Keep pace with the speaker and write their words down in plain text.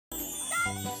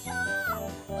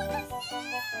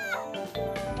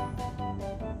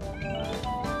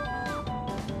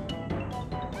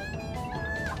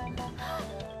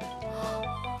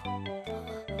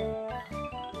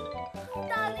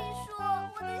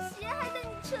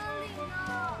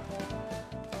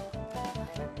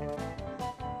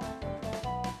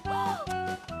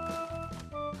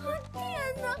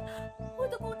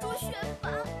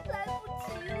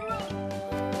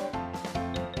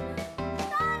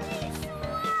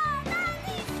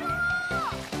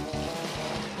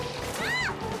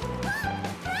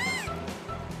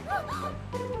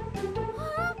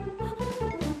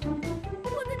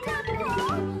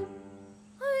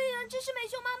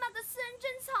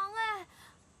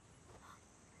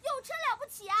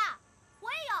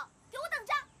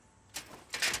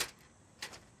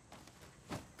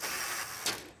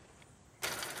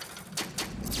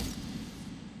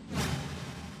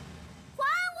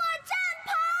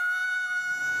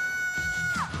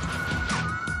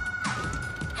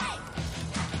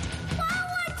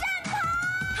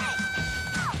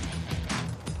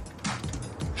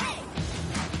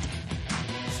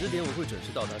10点我会准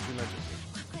时到达君安酒店。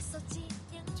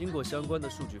经过相关的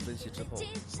数据分析之后，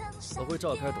我会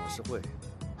召开董事会，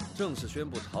正式宣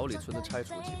布桃李村的拆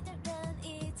除计划。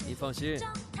你放心，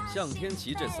向天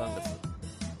齐这3个字，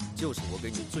就是我给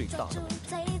你最大的保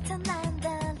证。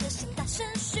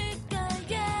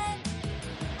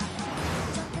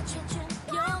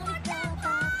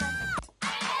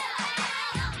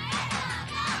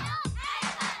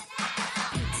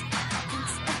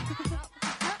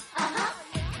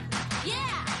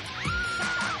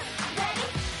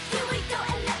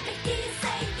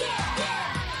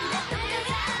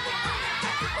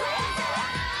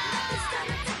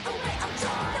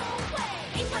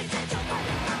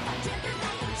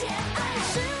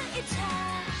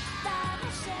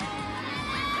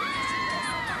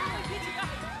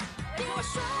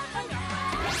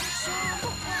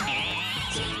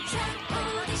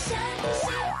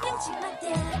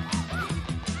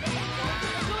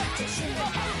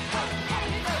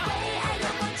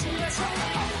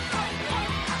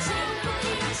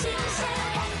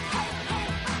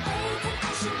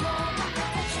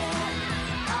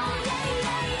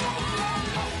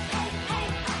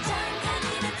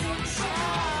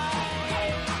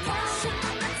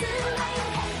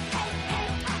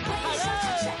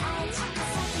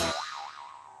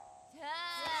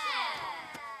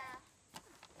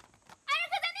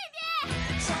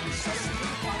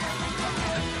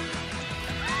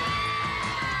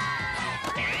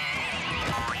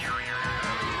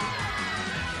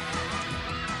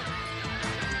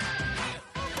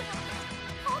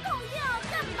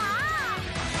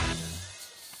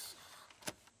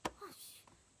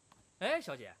哎，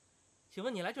小姐，请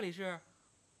问你来这里是？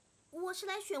我是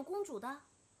来选公主的。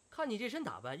看你这身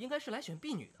打扮，应该是来选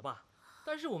婢女的吧？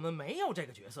但是我们没有这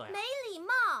个角色呀。没礼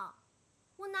貌！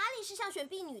我哪里是想选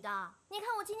婢女的？你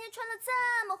看我今天穿了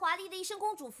这么华丽的一身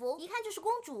公主服，一看就是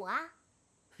公主啊！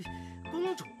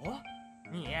公主？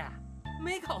你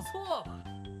没搞错吧？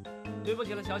对不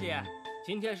起了，小姐，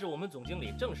今天是我们总经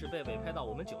理正式被委派到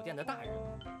我们酒店的大日子。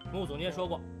穆总监说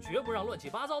过，绝不让乱七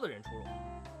八糟的人出入。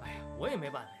哎呀，我也没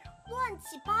办法呀。乱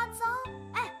七八糟？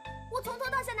哎，我从头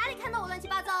到下哪里看到我乱七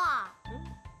八糟啊？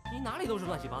你哪里都是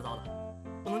乱七八糟的，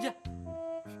不能进。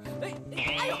哎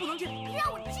呀，不能进！你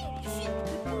让我进去！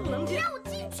不能进！你让我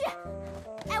进去！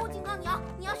哎，我警告你啊，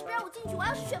你要是不让我进去，我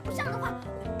要是选不上的话，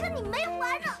我跟你没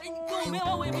完了！哎，你跟我没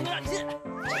完，我也不能让你进。你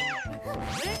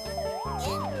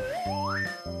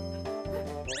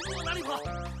往哪里跑？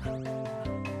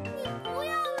你不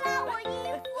要拉我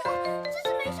衣服，这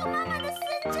是美秀妈妈的私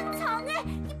珍藏哎，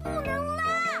你不能拉！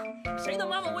谁的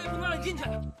妈妈我也不能让你进去！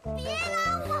别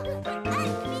拉我！哎，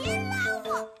别拉我！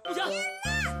不行，别拉！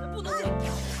不能进！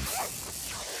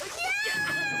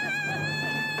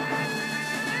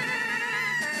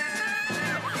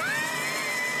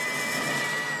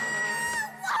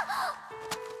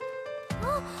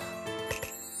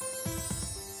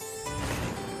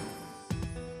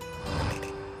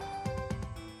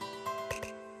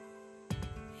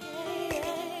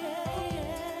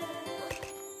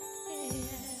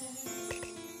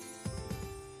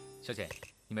小姐，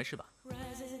你没事吧？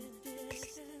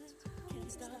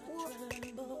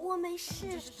我没事。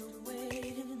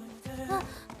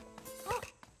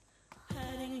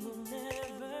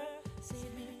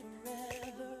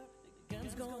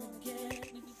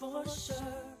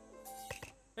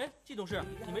哎，季董事，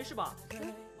你没事吧？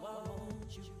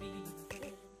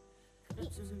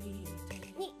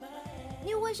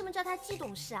你为什么叫他季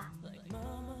董事啊？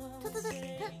他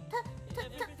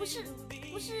不是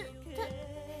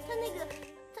他那个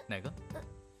哪个？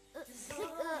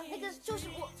那个就是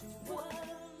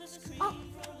哦，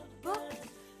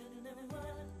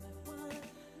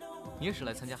你也是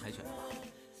来参加海选的吧？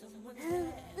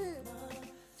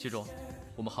记住，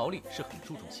我们好礼是很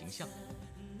注重形象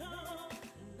的，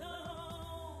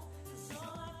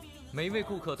每一位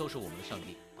顾客都是我们的上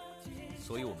帝，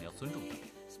所以我们要尊重他们，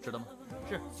知道吗？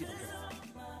是，季董事。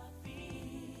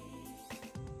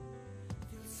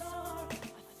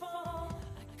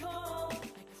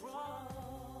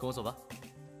跟我走吧。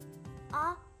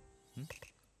啊？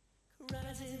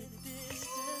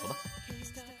走吧。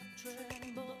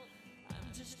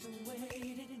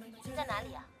你在哪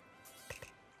里啊？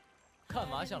干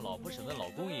嘛像老婆审问老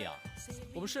公一样？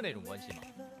我们是那种关系吗？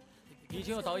已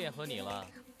经有导演和你了，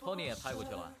托尼也拍过去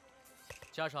了，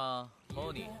加上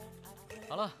托尼。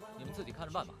好了，你们自己看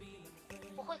着办吧。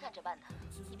我会看着办的，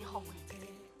你别后悔。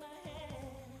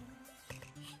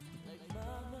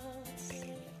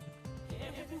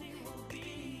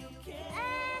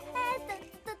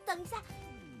等一下，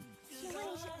请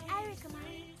问你是 Eric 吗？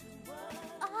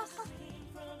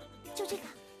就这个。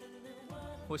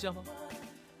我像吗？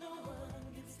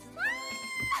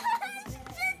是真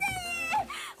的耶！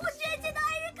我居然见到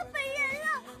艾瑞克本人了，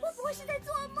我不会是在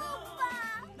做梦吧？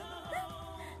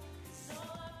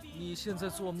你现在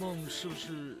做梦是不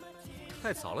是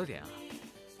太早了点啊？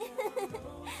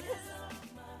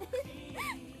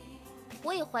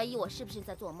我也怀疑我是不是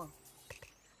在做梦。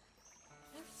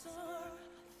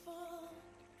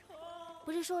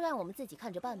不是说让我们自己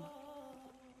看着办吗？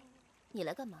你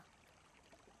来干嘛？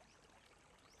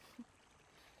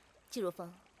季如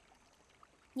风，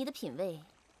你的品味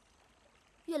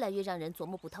越来越让人琢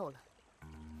磨不透了。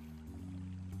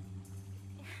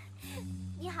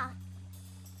你好，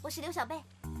我是刘小贝。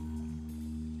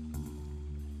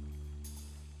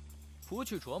不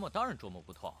去琢磨，当然琢磨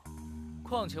不透。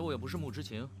况且我也不是穆之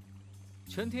晴，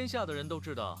全天下的人都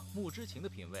知道，穆之晴的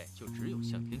品味就只有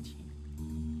向天齐。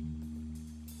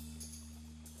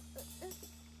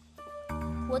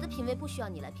我的品味不需要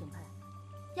你来评判，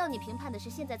要你评判的是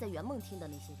现在在圆梦厅的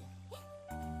那些人。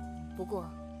不过，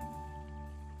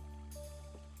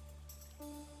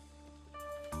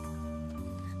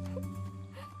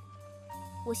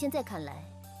我现在看来，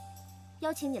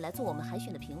邀请你来做我们海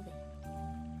选的评委，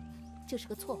这是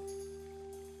个错误。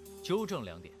纠正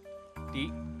2点：第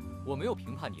一，我没有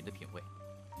评判你的品味；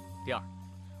第二，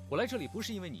我来这里不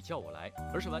是因为你叫我来，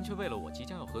而是完全为了我即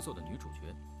将要合作的女主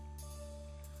角。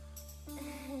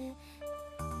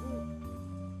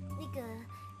那个，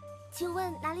请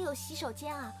问哪里有洗手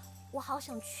间啊？我好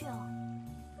想去哦。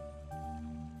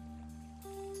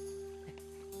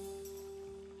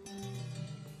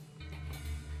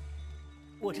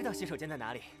我知道洗手间在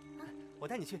哪里，我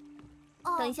带你去。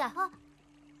等一下，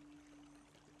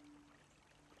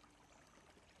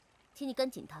请你跟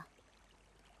紧他。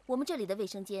我们这里的卫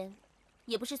生间，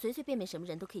也不是随随便便什么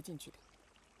人都可以进去的。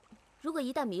如果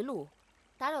一旦迷路，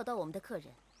打扰到我们的客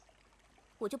人，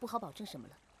我就不好保证什么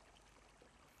了。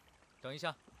等一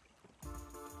下，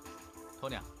托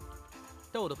尼，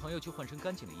带我的朋友去换身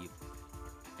干净的衣服，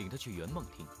领他去圆梦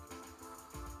厅。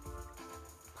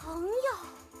朋友？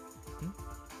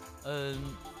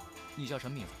你叫什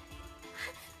么名字？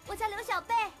我叫刘小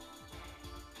贝。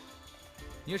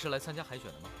你也是来参加海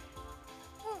选的吗？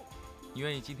你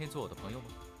愿意今天做我的朋友吗？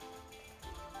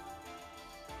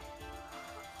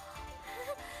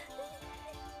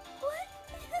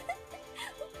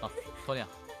好，托尼，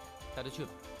带他去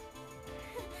吧。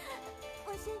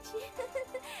我先去。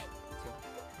行，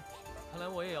看来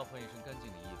我也要换一身干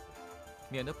净的衣服，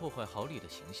免得破坏好礼的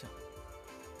形象。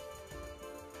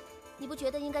你不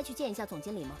觉得应该去见一下总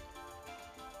经理吗？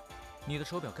你的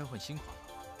手表该换新款了。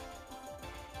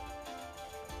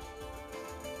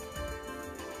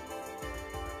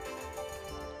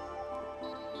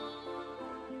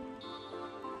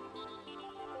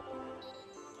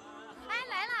哎，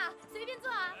来了，随便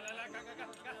坐啊。来，干！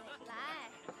来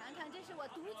看看，这是我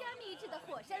独家秘制的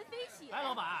火山飞雪。哎，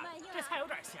老板，这菜有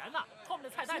点咸呐，后面的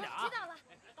菜带点啊。知道了。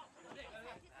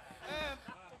哎，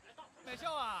美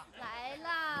秀啊，来我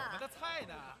啦们。的菜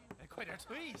呢？哎，快点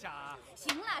催一下啊！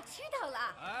行了，知道了。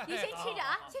哎您先吃着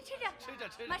啊，先吃着。吃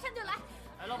着。马上就来。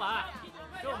哎，老板，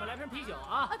给我们来瓶啤酒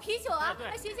啊。啊，啤酒啊。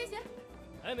对。行。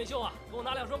哎，美秀啊，给我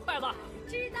拿2双筷子。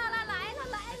知道了，来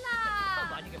了。看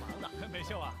把你给忙的。美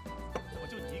秀啊，怎么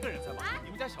就你一个人在忙？你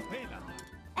们家小贝呢？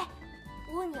哎，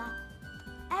我问你啊，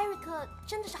艾瑞克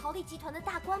真的是豪利集团的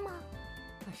大官吗？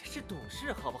哎呀，是董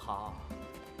事好不好？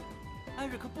艾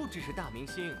瑞克不只是大明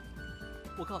星，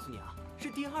我告诉你啊，是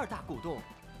第2大股东。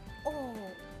哦，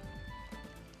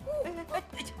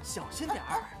哎，小心点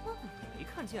儿！你没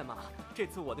看见吗？这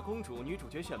次我的公主女主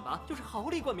角选拔就是豪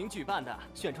利冠名举办的，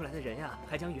选出来的人呀，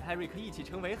还将与艾瑞克一起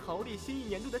成为豪利新一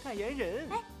年度的代言人。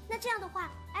哎，那这样的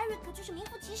话，艾瑞克就是名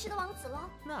副其实的王子了。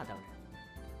那当然。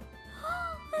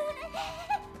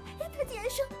他竟然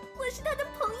说我是他的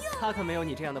朋友。他可没有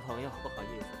你这样的朋友，不好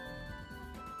意思。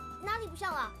哪里不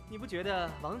像啊？你不觉得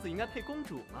王子应该配公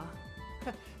主吗？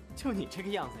就你这个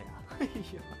样子呀！哎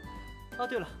呀，哦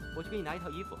对了，我去给你拿一套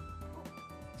衣服。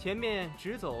前面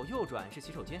直走右转是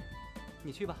洗手间，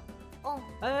你去吧。哦。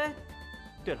哎，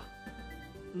对了，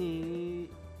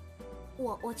你……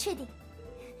我确定。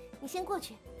你先过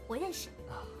去，我认识。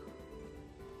啊。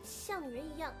像女人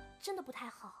一样，真的不太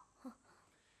好。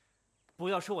不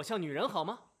要说我像女人好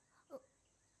吗？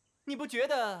你不觉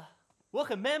得我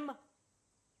很 man 吗？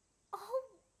哦，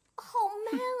好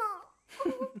man 啊！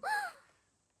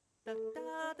哒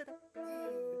哒哒哒。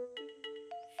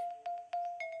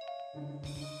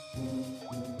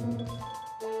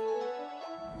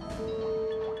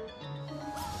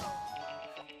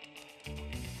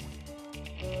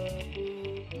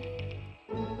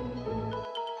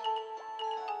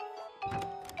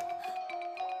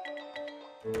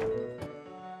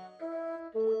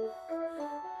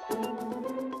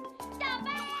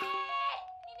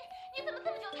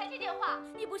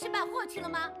你不是办货去了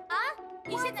吗？啊，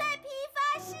你现在批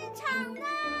发市场呢。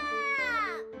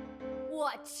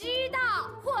我知道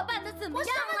货办的怎么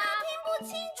样了？我听不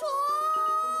清楚，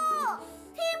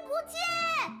听不见。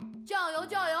酱油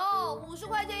，50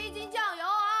块钱1斤酱油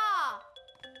啊！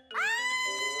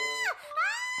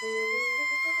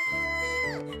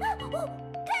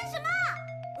干什么？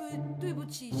对不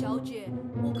起，小姐，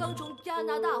我刚从加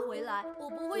拿大回来，我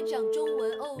不会讲中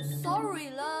文哦 ，sorry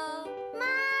了。妈，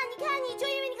你看，你就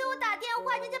因为你给我打电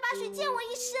话，人家把水溅我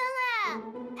一身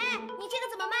哎，你这个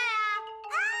怎么卖啊？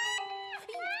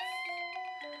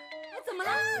怎么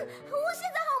了？我现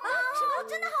在好忙，什么？我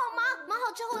真的好忙，忙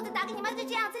好之后我再打给你妈，就这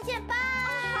样，再见，拜。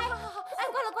好，哎，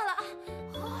挂了啊。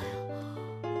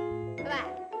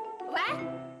喂，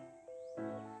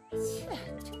切，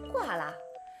真挂了。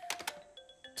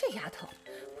这丫头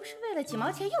不是为了几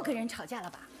毛钱又跟人吵架了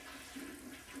吧？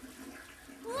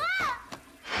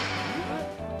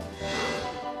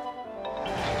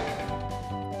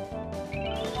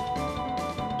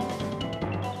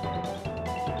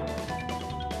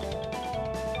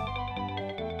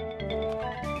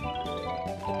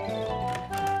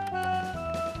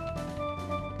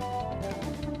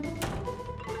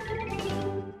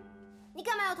你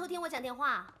干嘛要偷听我讲电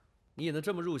话？你演得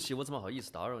这么入戏，我怎么好意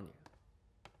思打扰你？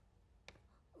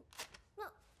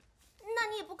那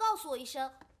你也不告诉我一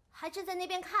声，还站在那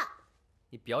边看。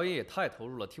你表演也太投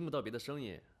入了，听不到别的声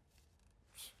音。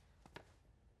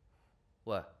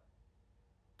喂，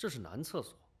这是男厕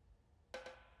所，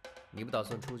你不打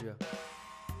算出去啊？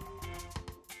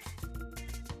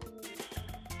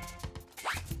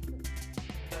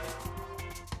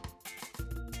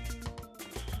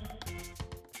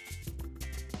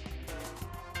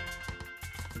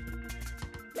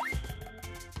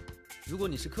如果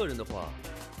你是客人的话，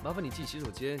麻烦你进洗手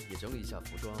间也整理一下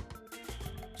服装。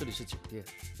这里是酒店，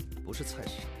不是菜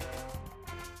市场。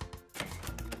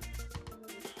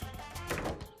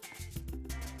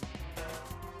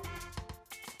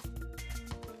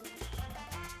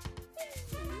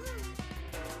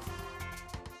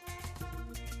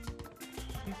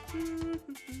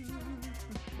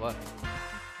喂，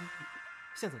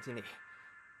向总经理，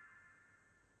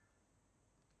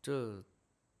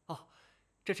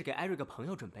这是给艾瑞个朋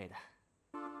友准备的。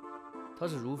她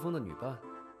是如风的女伴。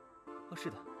哦，是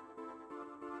的。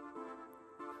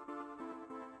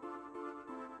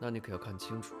那你可要看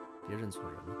清楚，别认错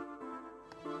人了。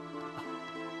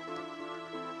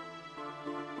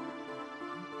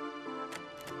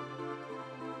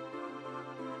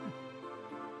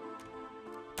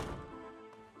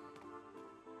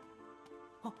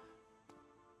哦，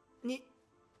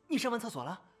你上完厕所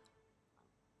了？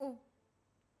嗯。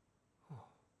哦，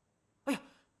哎呀，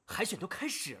海选都开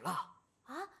始了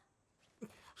啊！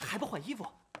还不换衣服？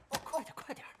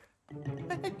快点！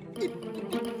哎，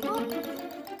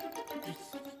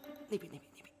那边。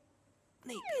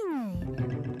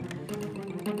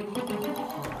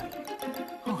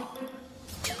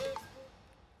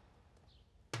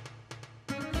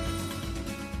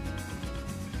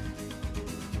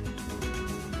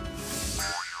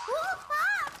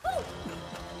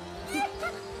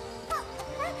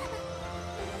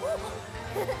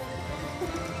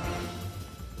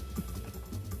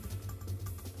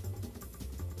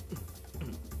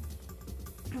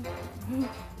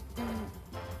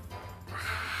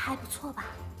还不错吧？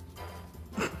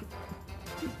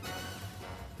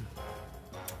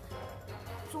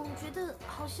觉得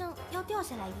好像要掉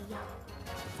下来一样。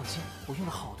放心，我用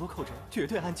了好多扣针，绝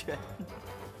对安全。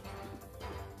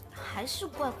还是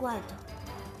怪怪的，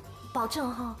保证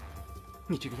哈。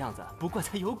你这个样子不怪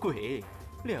才有鬼，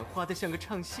脸花得像个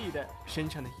唱戏的，身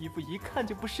上的衣服一看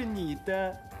就不是你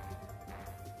的。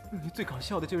你最搞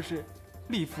笑的就是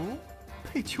礼服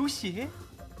配球鞋。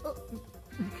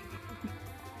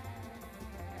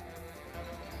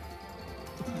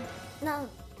那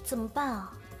怎么办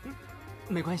啊？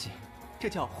没关系，这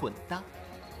叫混搭。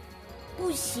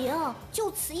不行，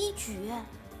就此一举。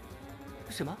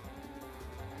什么？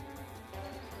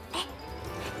哎，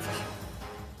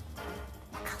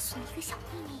我告诉你一个小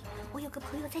秘密，我有个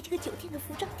朋友在这个酒店的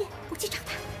服装店，我去找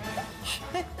他。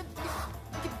哎，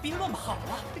你别乱跑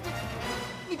啊！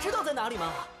你知道在哪里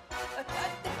吗？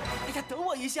哎呀，等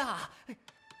我一下。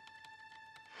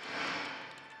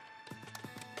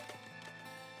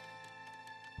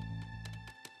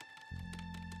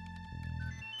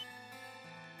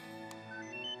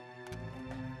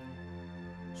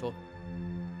说，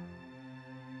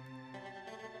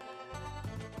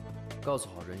告诉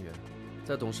好人员，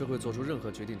在董事会做出任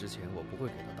何决定之前，我不会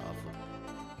给他答复的。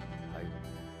还有，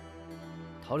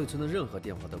桃李村的任何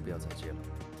电话都不要再接了。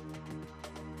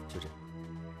就这样。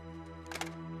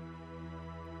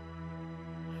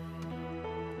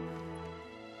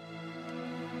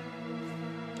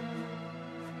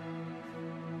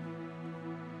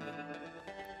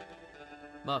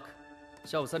Mark，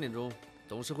 下午3点钟，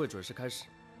董事会准时开始。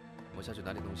我下去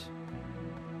拿点东西。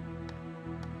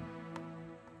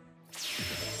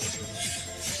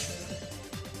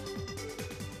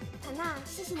坦娜，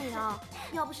谢谢你哦！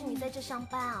要不是你在这上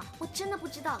班啊，我真的不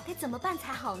知道该怎么办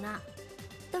才好呢。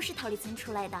都是桃李村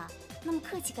出来的，那么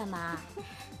客气干嘛？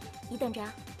你等着，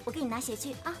我给你拿鞋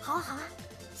去啊！好啊好啊，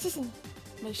谢谢你。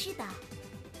没事的。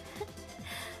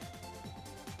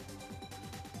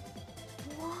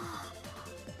哇，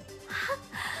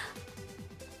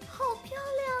好漂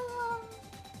亮哦！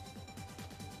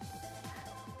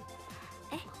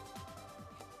哎，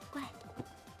过来，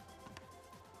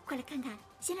过来看看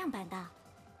限量版的。哇，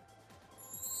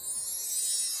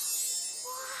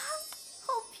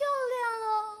好漂亮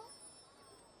哦！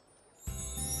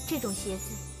这种鞋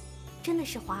子真的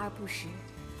是华而不实，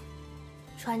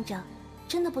穿着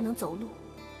真的不能走路，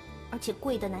而且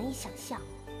贵得难以想象。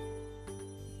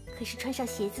可是穿上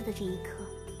鞋子的这一刻，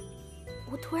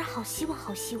我突然好希望，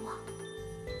好希望，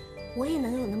我也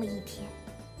能有那么一天，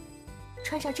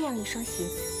穿上这样一双鞋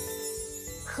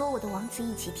子，和我的王子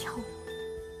一起跳舞。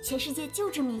全世界就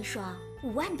这么一双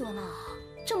，5万多呢，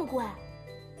这么贵？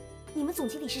你们总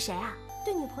经理是谁啊？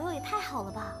对女朋友也太好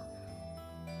了吧？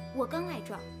我刚来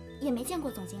这儿，也没见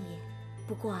过总经理。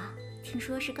不过啊，听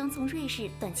说是刚从瑞士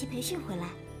短期培训回来。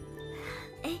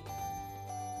哎，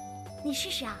你试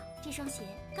试啊，这双鞋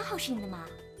刚好是你的码。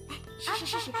哎，试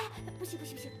试。不行不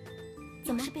行不行，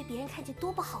怎么要是被别人看见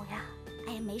多不好呀？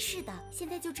哎呀，没事的，现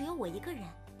在就只有我一个人。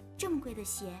这么贵的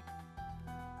鞋，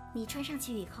你穿上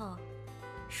去以后，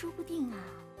说不定啊，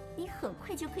你很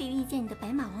快就可以遇见你的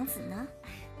白马王子呢。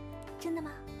真的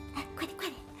吗？哎，快点快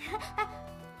点，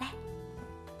来，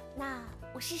那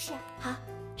我试试。好，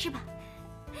试吧。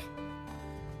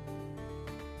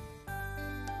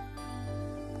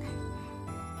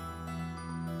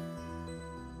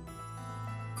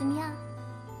怎么样？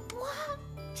哇，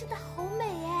真的好美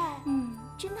哎！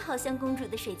真的好像公主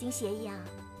的水晶鞋一样。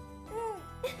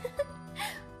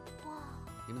哇！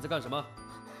你们在干什么？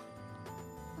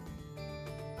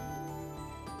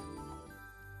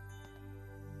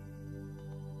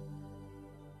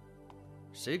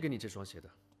谁给你这双鞋的？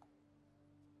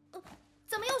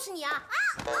怎么又是你啊？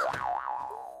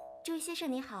这位先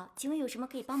生你好，请问有什么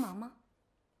可以帮忙吗？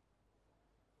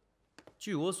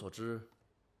据我所知，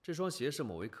这双鞋是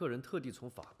某位客人特地从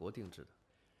法国定制的，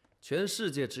全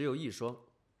世界只有1双。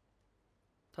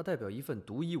它代表一份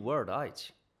独一无二的爱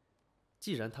情。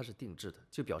既然它是定制的，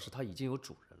就表示它已经有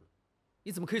主人了。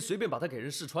你怎么可以随便把它给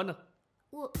人试穿呢？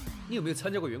你有没有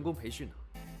参加过员工培训呢？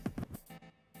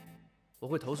我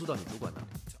会投诉到你主管那里。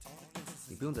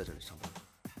你不用在这里上班。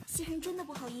先生，真的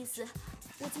不好意思，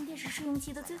我今天是试用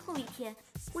期的最后一天，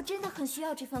我真的很需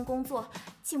要这份工作，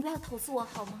请不要投诉我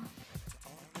好吗？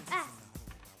哎，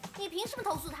你凭什么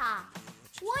投诉他？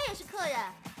我也是客人，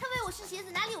他为我试鞋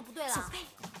子哪里有不对了？小贝，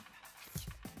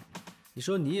你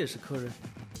说你也是客人？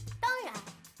当然。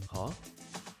好啊，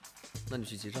那你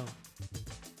去结账。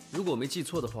如果我没记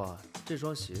错的话，这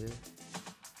双鞋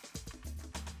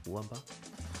5万8。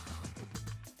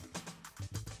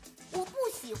我不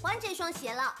喜欢这双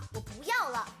鞋了，我不要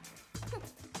了。哼。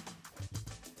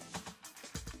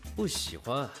不喜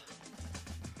欢，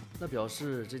那表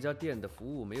示这家店的服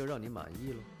务没有让你满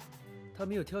意了。他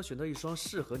没有挑选到一双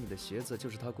适合你的鞋子，就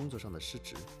是他工作上的失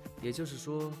职。也就是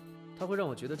说，他会让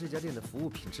我觉得这家店的服务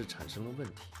品质产生了问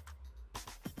题。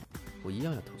我一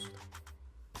样要投诉他。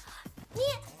你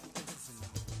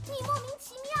莫名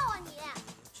其妙啊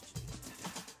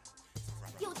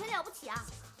你！有钱了不起啊？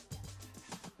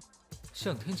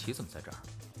向天琪怎么在这儿？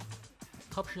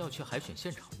他不是要去海选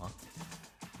现场吗？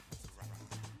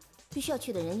必须要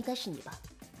去的人应该是你吧？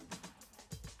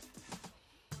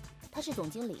他是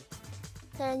总经理，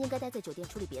当然应该待在酒店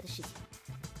处理别的事情。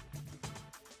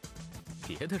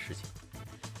别的事情？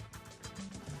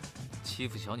欺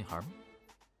负小女孩吗？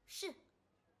是，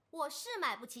我是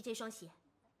买不起这双鞋，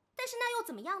但是那又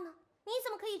怎么样呢？你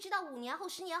怎么可以知道5年后、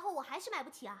10年后我还是买不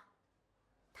起啊？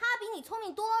他比你聪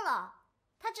明多了，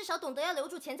他至少懂得要留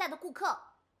住潜在的顾客。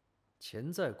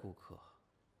潜在顾客？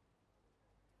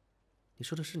你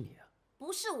说的是你啊？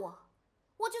不是我，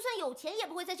我就算有钱也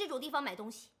不会在这种地方买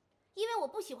东西，因为我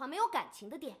不喜欢没有感情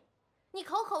的店。你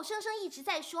口口声声一直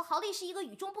在说豪利是一个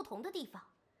与众不同的地方，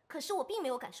可是我并没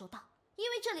有感受到，因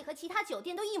为这里和其他酒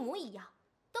店都一模一样，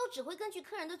都只会根据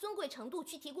客人的尊贵程度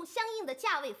去提供相应的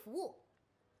价位服务。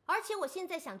而且我现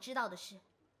在想知道的是，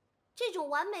这种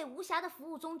完美无瑕的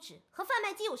服务宗旨和贩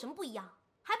卖机有什么不一样？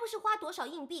还不是花多少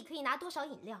硬币可以拿多少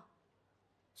饮料？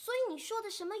所以你说的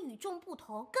什么与众不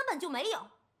同根本就没有。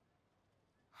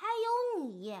还有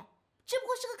你，只不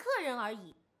过是个客人而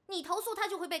已，你投诉他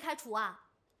就会被开除啊？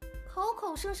口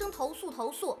口声声投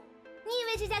诉，你以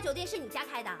为这家酒店是你家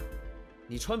开的？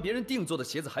你穿别人定做的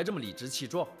鞋子还这么理直气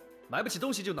壮，买不起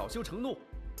东西就恼羞成怒，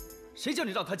谁叫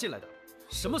你让他进来的？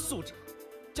什么素质？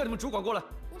叫你们主管过来。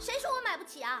谁说我买不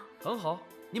起啊？很好，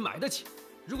你买得起。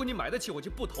如果你买得起，我就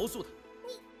不投诉他。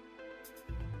你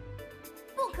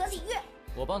不可理喻。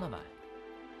我帮他买。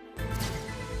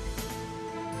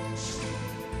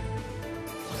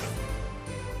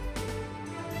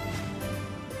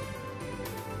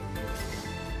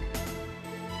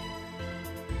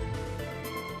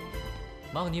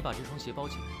麻烦你把这双鞋包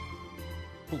起来，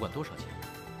不管多少钱，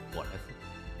我来付。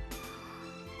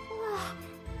哇，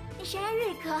神安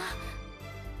瑞可！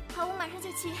好，我马上就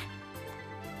去。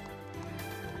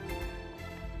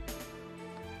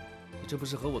你这不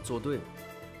是和我作对吗？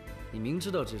你明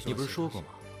知道这双，你不是说过吗？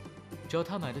只要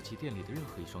他买得起店里的任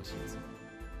何一双鞋子，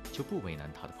就不为难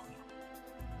他的朋友。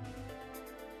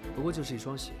不过就是一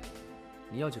双鞋，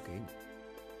你要就给你。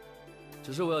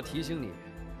只是我要提醒你，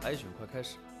海选快开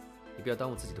始了，你不要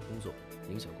耽误自己的工作，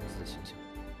影响公司的形象。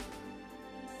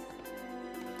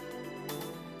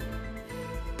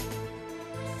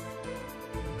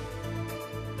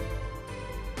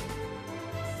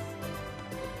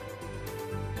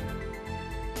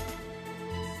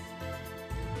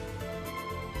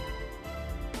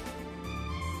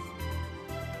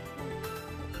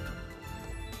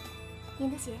您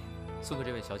的鞋送给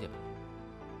这位小姐吧。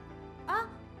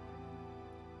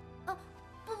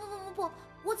不，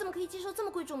我怎么可以接受这么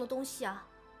贵重的东西啊？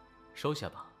收下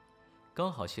吧，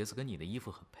刚好鞋子跟你的衣服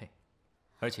很配，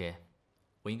而且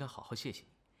我应该好好谢谢你，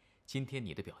今天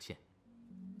你的表现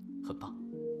很棒。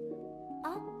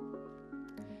啊？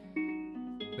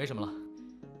没什么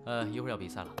了，一会儿要比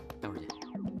赛了，待会儿见。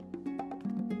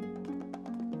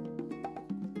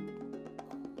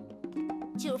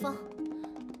季如风，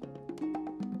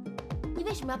你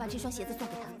为什么要把这双鞋子送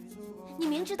给他？你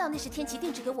明知道那是天琪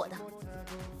定制给我的。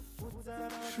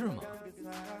是吗？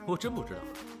我真不知道。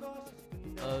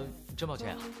真抱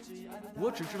歉啊，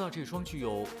我只知道这双具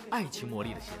有爱情魔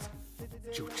力的鞋子，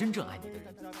只有真正爱你的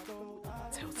人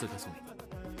才有资格送给你。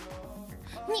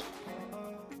你，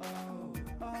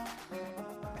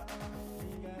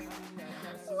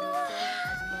哇，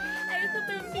儿子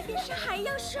本比电视还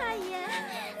要帅耶！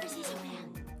而且小妹，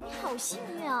你好幸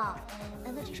运哦，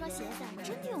难道这双鞋子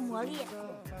真的有魔力，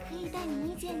可以带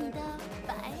你遇见你的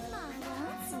白马王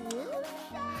子？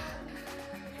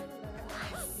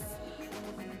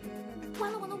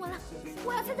完了！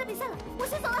我要参加比赛了，我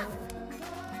先走了。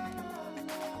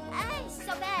哎，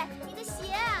小贝，你的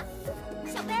鞋啊！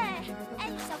小贝，哎，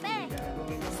小贝，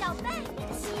你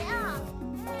的鞋啊！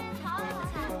好，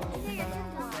今天人真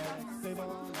多。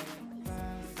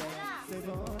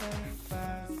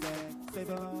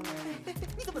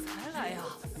你怎么才来呀？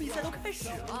比赛都开始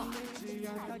了。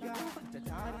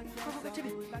快，这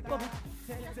边报名，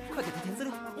快给他填资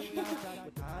料。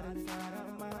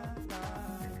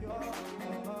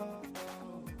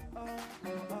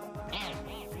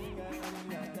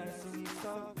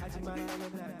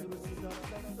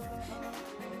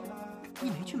你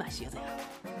没去买鞋子呀？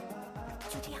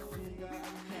就这样吧。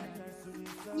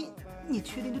你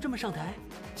确定就这么上台？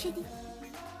确定。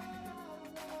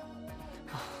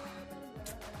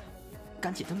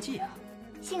赶紧登记啊！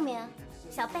姓名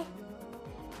小贝。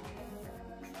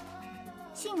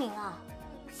姓名啊，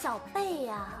小贝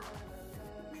呀。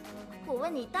我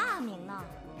问你大名呢？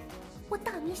我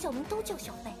大名小名都叫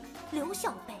小贝，刘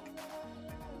小贝。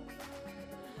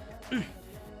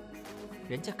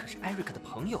人家可是艾瑞克的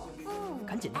朋友。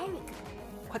赶紧的，艾瑞克，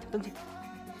快点登记。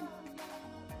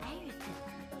艾瑞克。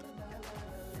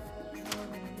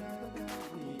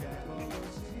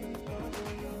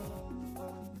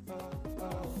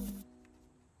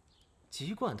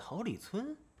籍贯桃李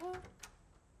村。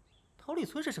桃李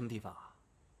村是什么地方啊？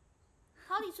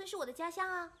桃李村是我的家乡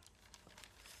啊。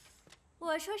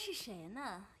我说是谁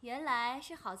呢？原来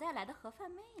是好再来的盒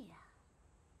饭妹呀。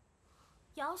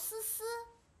姚思思，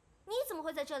你怎么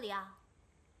会在这里啊？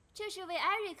这是为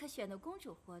艾瑞克选的公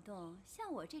主活动，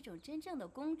像我这种真正的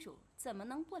公主，怎么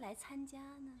能不来参加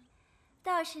呢？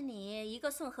倒是你一个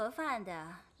送盒饭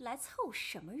的，来凑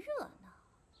什么热闹？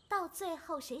到最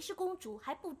后谁是公主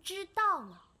还不知道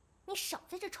呢？你少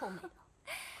在这臭美了。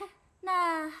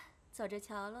那走着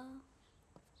瞧喽。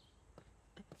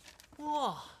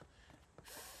哇，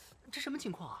这什么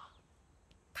情况啊？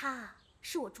她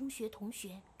是我中学同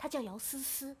学，她叫姚思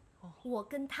思。我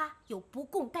跟她有不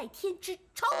共戴天之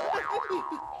仇。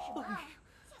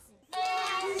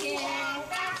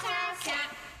大沙下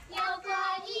游过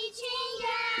一群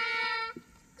鸭，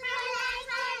快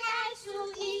来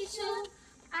数一数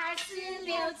，2、4、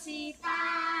6、7、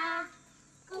8，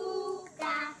咕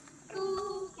嘎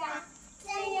咕嘎，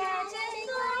真呀真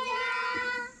多呀，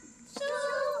数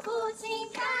不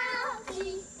清到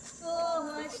底多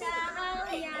少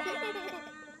呀。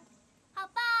好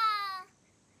棒！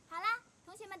好啦，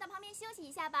同学们到旁边休息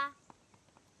一下吧。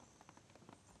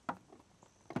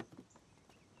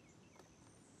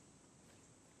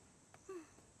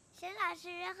沈老师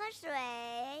喝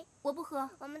水。我不喝。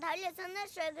我们桃李村的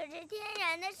水可是天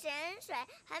然的神水，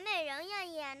还没人养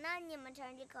盐呢，你们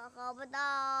城里可喝不到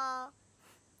哦。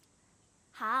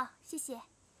好，谢谢。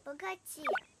不客气。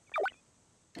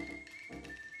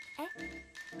哎，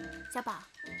小宝，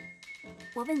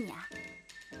我问你啊，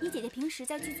你姐姐平时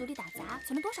在剧组里打杂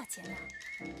存了多少钱呢？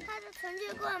她的存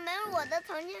钱罐没有我的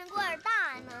存钱罐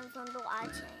大，能存多少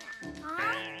钱呀？啊？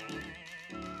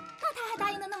那她还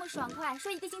答应的那么爽快，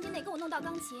说1个星期内给我弄到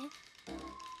钢琴。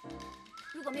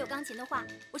如果没有钢琴的话，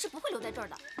我是不会留在这儿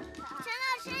的。陈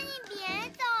老师，你别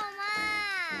走嘛！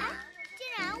既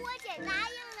然我姐答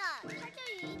应了，她就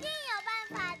一定有办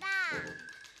法的。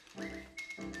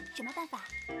什么办法？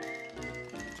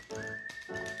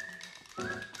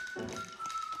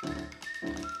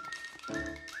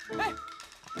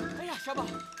哎呀，小宝，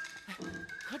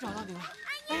可找到你了！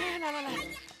哎，来，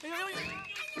哎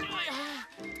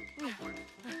呀，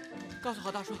告诉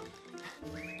郝大叔，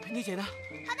你姐呢？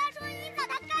郝大叔，你找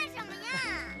他干什么呀？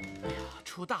哎呀，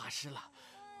出大事了，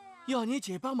要你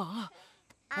姐帮忙啊！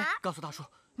哎，告诉大叔，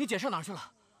你姐上哪儿去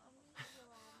了？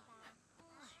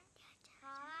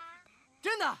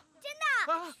真的？啊！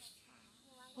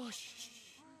哦，嘘！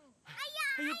哎呀，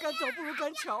赶早不如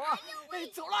赶巧啊！哎，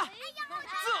走了，走！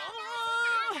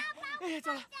哎，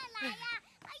走了。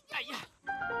哎呀！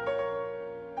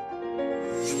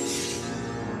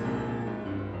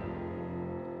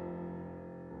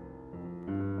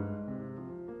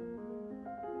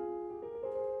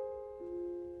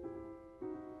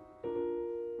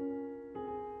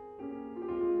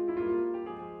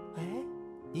哎，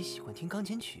你喜欢听钢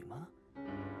琴曲吗？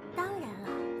当然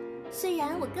了，虽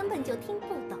然我根本就听不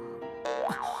懂。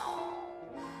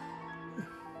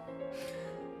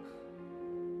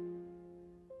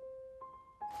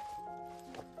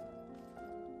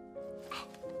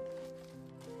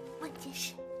问件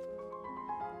事，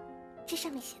这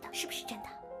上面写的是不是真的？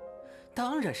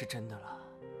当然是真的了。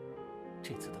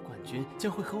这次的冠军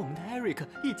将会和我们的艾瑞克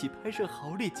一起拍摄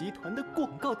豪利集团的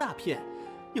广告大片，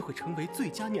也会成为最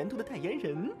佳年度的代言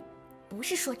人。不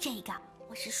是说这个，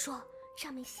我是说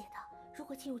上面写的，如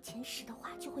果进入前10的话，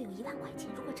就会有1万块钱；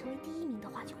如果成为第1名的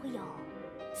话，就会有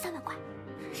3万块，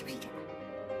是不是真的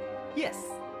 ？Yes。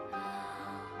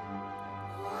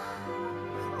哇，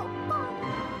好棒啊！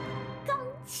钢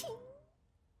琴。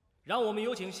让我们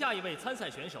有请下一位参赛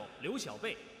选手刘小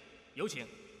贝，有请。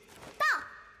到。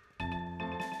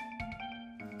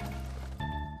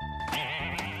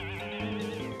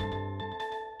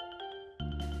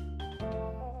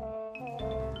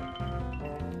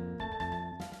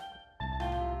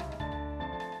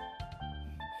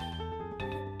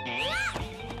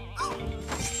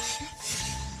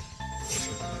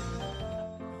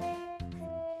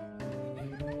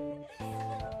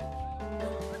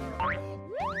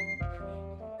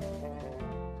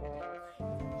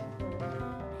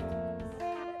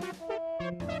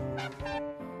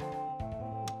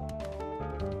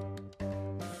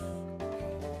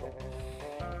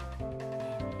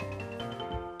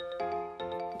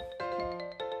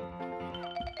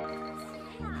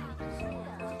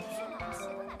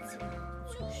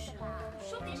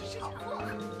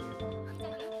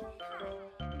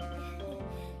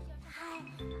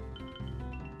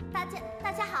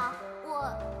大家好，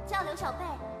我叫刘小贝，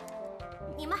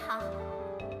你们好。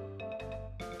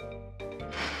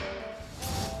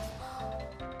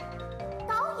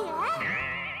导演，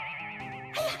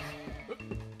哎呀，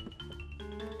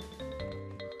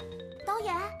导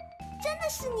演，真的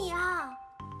是你啊！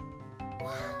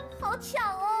哇，好巧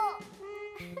哦！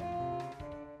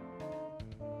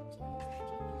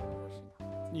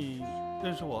你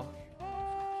认识我？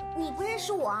你不认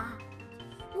识我啊？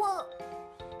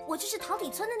我就是桃李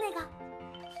村的那个。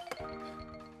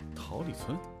桃李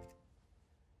村？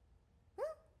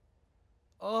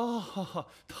哦，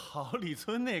桃李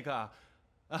村那个，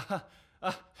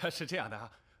是这样的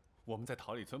啊，我们在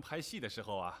桃李村拍戏的时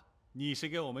候啊，你是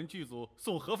给我们剧组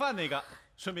送盒饭那个，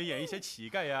顺便演一些乞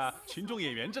丐呀、群众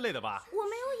演员之类的吧？我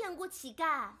没有演过乞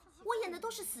丐，我演的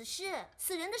都是死尸，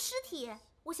死人的尸体。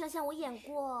我想想，我演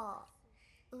过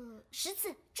，10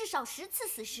次，至少10次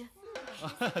死尸。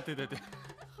对，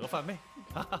盒饭妹，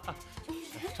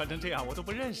穿成这样我都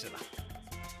不认识了。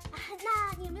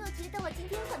那你有没有觉得我今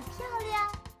天很漂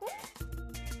亮？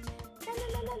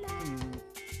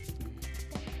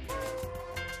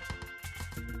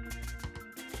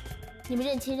你们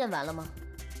认亲认完了吗？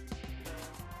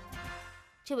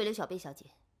这位刘小贝小姐，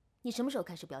你什么时候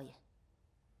开始表演？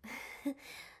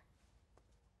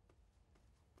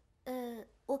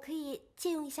我可以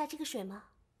借用一下这个水吗？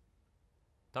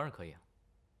当然可以啊。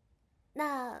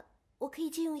那我可以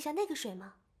借用一下那个水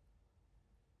吗？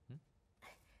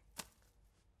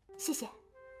谢谢。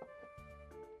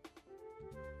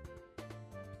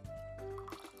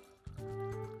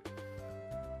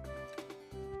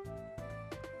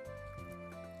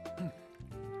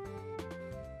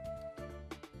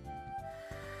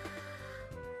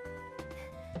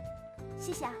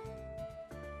谢谢啊。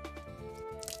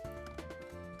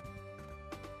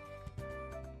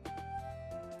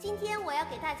今天我要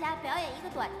给大家表演一个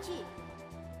短剧，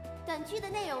短剧的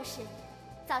内容是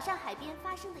早上海边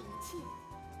发生的一切。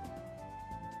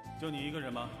就你一个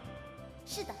人吗？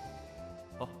是的。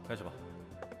好，开始吧。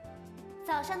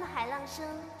早上的海浪声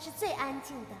是最安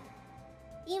静的，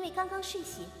因为刚刚睡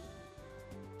醒。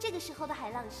这个时候的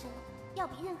海浪声要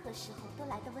比任何时候都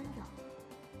来得温柔。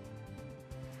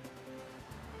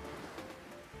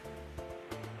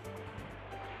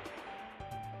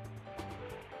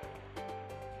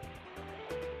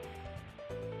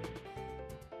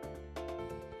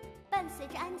伴随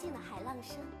着安静的海浪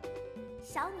声，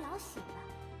小鸟醒了。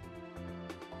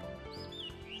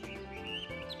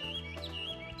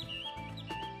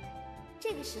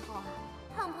这个时候啊，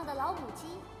胖胖的老母鸡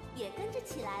也跟着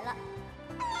起来了。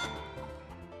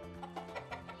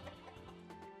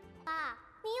妈，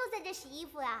你又在这洗衣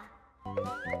服呀？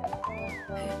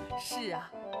是啊，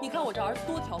你看我这儿子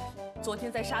多调皮，昨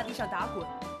天在沙地上打滚，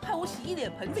害我洗一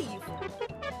脸盆子衣服。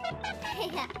嘿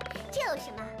呀，这有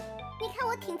什么？你看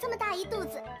我挺这么大一肚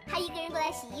子，还一个人过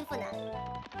来洗衣服呢。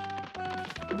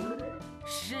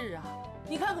是啊，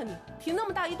你看看你，挺那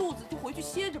么大一肚子就回去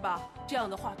歇着吧，这样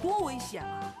的话多危险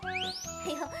啊！哎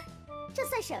呦，这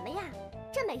算什么呀？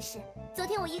真没事，昨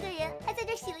天我一个人还在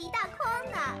这洗了一大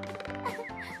筐呢。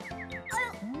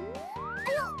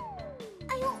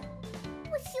哎呦，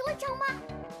我洗了丈妈，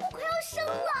我快要生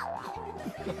了。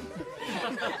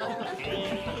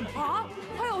啊，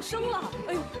快要生了！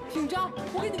哎呦，挺着，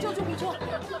我给你叫救护车。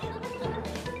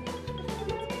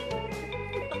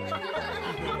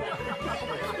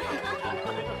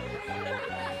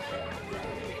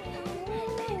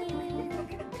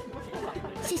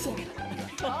谢谢。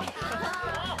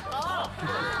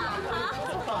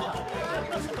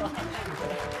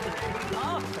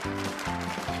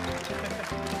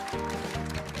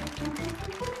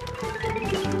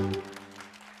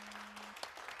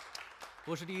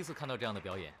我是第一次看到这样的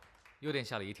表演，有点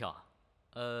吓了一跳。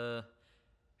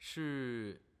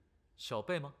是小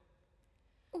贝吗？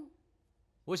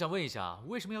我想问一下，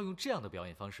为什么要用这样的表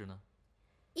演方式呢？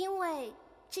因为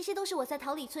这些都是我在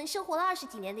桃李村生活了20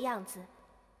几年的样子，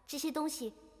这些东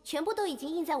西全部都已经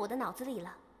印在我的脑子里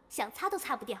了，想擦都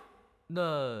擦不掉。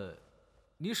那，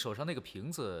你手上那个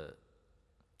瓶子，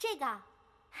这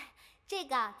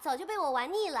个早就被我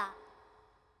玩腻了。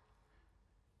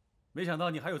没想到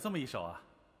你还有这么一手啊！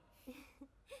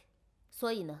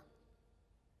所以呢？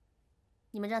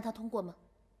你们让他通过吗？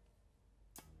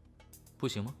不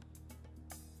行吗？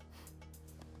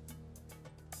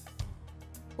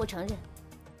我承认，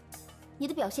你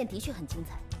的表现的确很精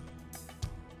彩，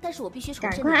但是我必须重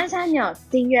赶申，快按下钮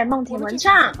订阅梦婷文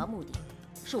创。我们这次选拔目的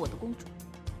是我的公主，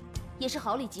也是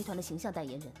豪礼集团的形象代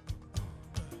言人。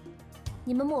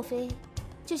你们莫非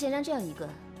就想让这样一个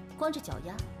光着脚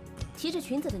丫、提着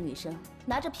裙子的女生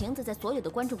拿着瓶子，在所有的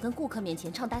观众跟顾客面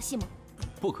前唱大戏吗？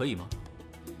不可以吗？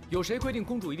有谁规定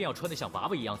公主一定要穿得像娃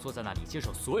娃一样坐在那里接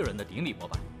受所有人的顶礼膜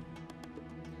拜？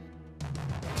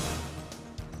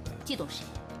季董事，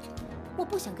我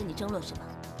不想跟你争论什么。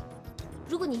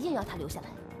如果你硬要她留下来，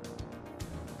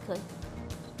可以，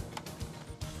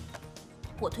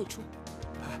我退出。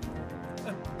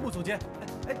穆总监，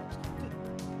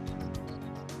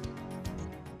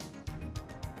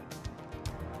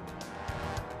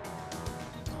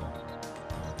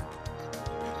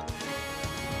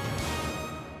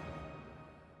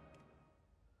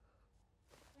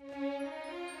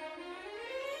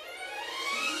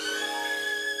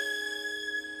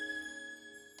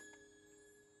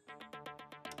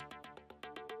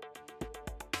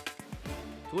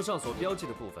图上所标记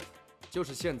的部分，就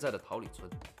是现在的桃李村。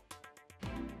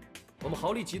我们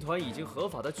豪利集团已经合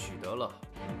法的取得了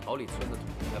桃李村的土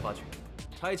地开发权，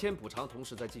拆迁补偿同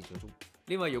时在进行中。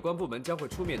另外，有关部门将会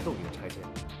出面动员拆迁，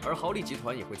而豪利集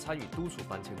团也会参与督促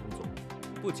搬迁工作。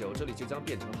不久，这里就将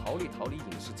变成豪利桃李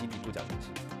影视基地度假中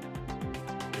心。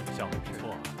这个项目不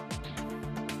错啊，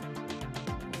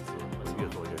公司会越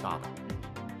做越大的。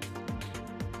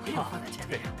没有放在前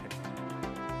面。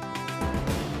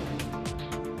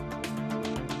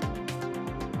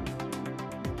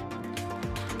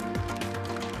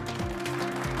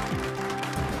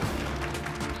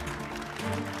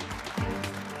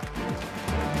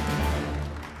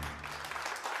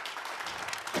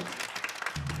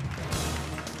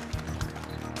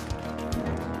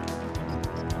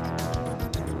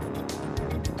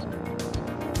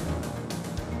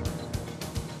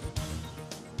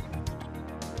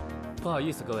不好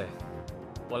意思，各位，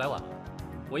我来晚了，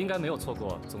我应该没有错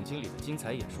过总经理的精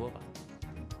彩演说吧？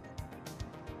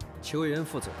邱岩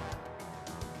副总，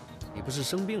你不是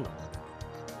生病了吗？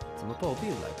怎么抱病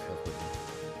来开会？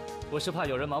我是怕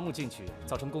有人盲目进去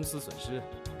造成公司损失，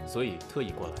所以特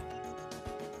意过来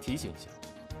提醒一下。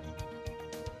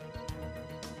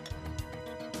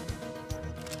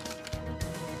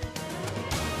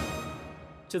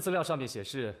这资料上面显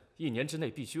示1年之内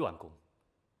必须完工。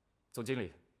总经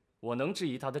理，我能质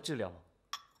疑它的质量吗？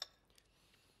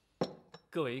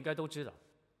各位应该都知道，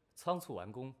仓促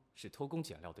完工是偷工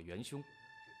减料的元凶。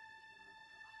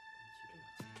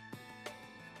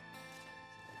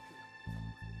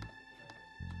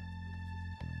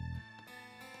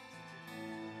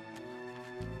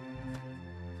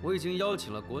我已经邀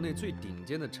请了国内最顶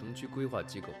尖的城区规划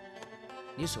机构，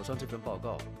你手上这份报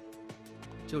告，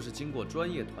就是经过专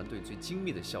业团队最精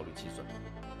密的效率计算。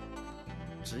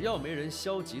只要没人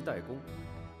消极怠工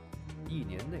，1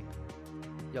年内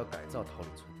要改造桃李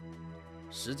村，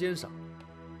时间上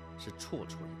是绰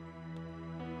绰有余。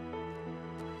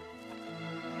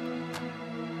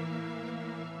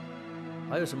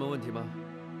还有什么问题吗？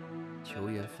邱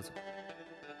岩副总。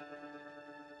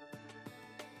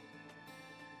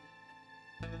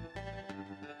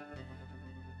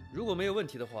如果没有问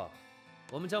题的话，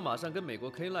我们将马上跟美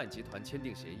国 K-Line 集团签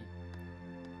订协议。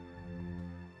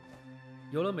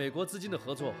有了美国资金的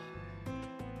合作，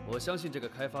我相信这个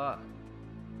开发案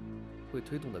会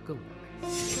推动得更完美。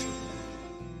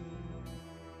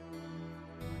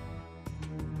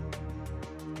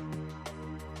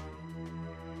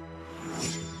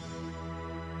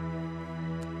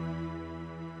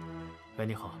喂，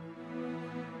你好，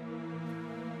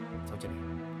总经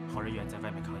理，好人员在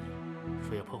外面抗议，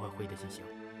说要破坏会议的进行，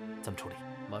怎么处理？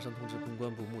马上通知公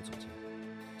关部穆总监，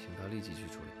请他立即去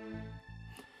处理。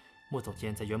穆总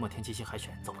监在元末天进行海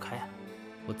选，走不开啊！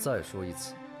我再说一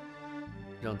次，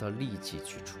让他立即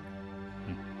去处理。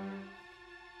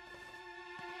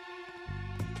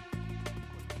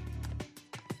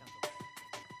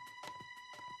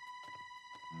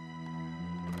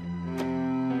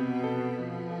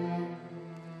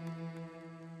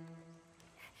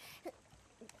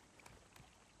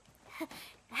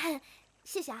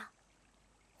谢谢啊，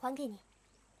还给你。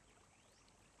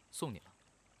送你了。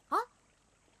啊？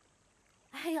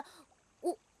哎呀，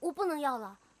我不能要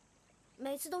了，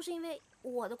每次都是因为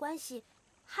我的关系，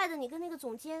害得你跟那个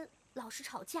总监老是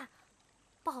吵架，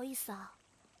不好意思啊。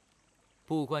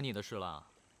不关你的事了，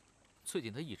最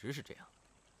近他一直是这样，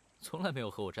从来没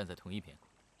有和我站在同一边。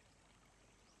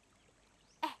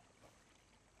哎，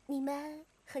你们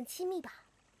很亲密吧？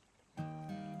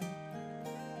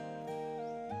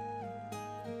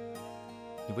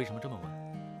你为什么这么问？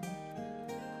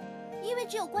因为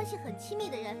只有关系很亲密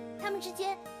的人，他们之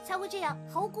间才会这样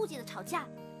毫无顾忌的吵架、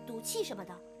赌气什么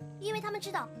的。因为他们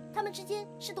知道，他们之间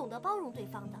是懂得包容对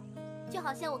方的，就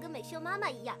好像我跟美秀妈妈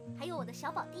一样，还有我的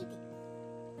小宝弟弟。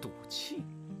赌气？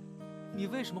你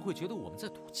为什么会觉得我们在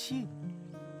赌气呢？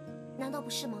难道不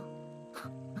是吗？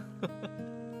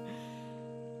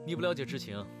你不了解知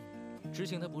情，知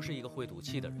行他不是一个会赌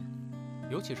气的人，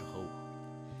尤其是和我。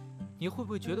你会不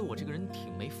会觉得我这个人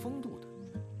挺没风度的，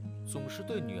总是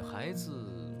对女孩子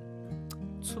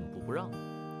寸步不让？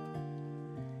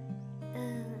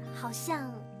好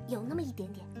像有那么一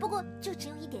点点，不过就只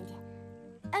有一点点。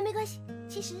哎，没关系，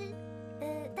其实，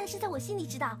但是在我心里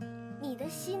知道，你的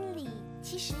心里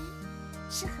其实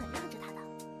是很让着他的。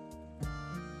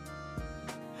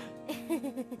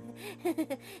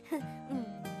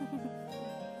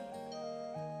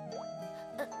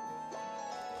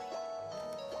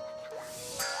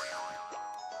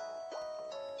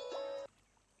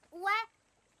喂，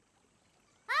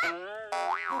啊？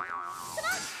什么？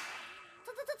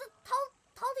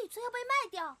桃李村要被卖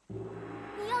掉？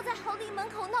你要在桃李门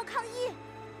口闹抗议？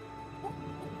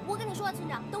我跟你说啊，村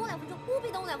长，等我2分钟，务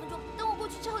必等我2分钟。等我过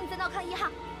去之后，你再闹抗议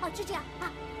哈。啊，就这样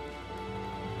啊。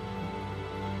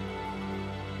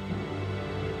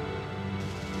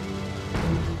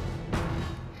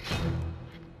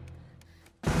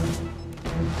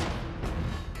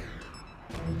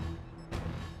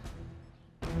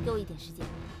给我一点时间，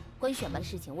关于选拔的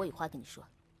事情我有话跟你说。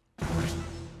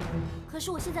可是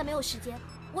我现在没有时间，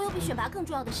我有比选拔更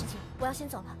重要的事情，我要先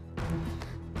走了。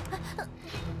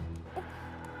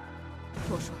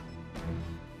听我说，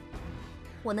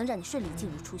我能让你顺利进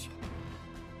入初选，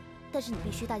但是你必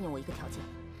须答应我一个条件。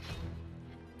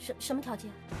什么条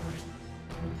件？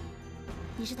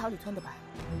你是桃李村的吧？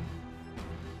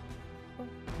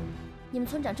你们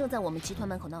村长正在我们集团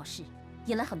门口闹事，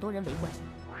引来很多人围观，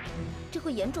这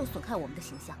会严重损害我们的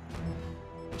形象。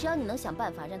只要你能想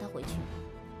办法让他回去，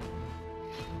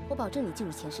我保证你进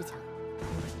入前10强。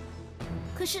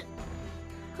可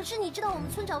是你知道我们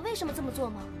村长为什么这么做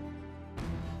吗？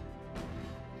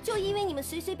就因为你们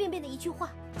随随便便的一句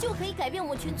话，就可以改变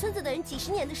我们全村子的人几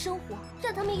10年的生活，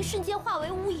让他们一瞬间化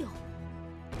为乌有。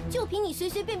就凭你随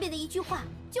随便便的一句话，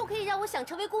就可以让我想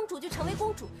成为公主就成为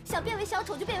公主，想变为小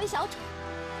丑就变为小丑。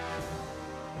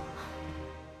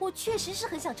我确实是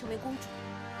很想成为公主，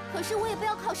可是我也不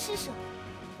要靠施舍，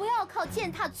不要靠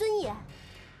践踏尊严。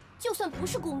就算不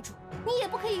是公主，你也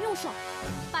不可以用手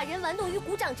把人玩弄于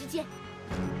股掌之间。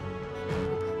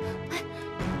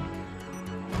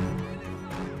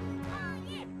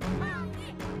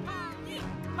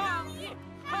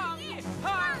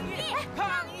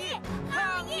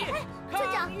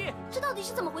村长，这到底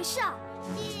是怎么回事啊？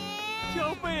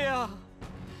小贝啊，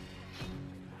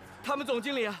他们总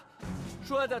经理啊，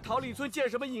说要在桃李村建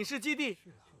什么影视基地，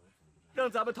让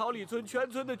咱们桃李村全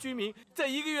村的居民在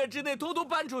1个月之内统统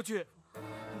搬出去。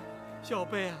小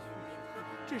贝啊，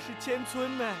这是迁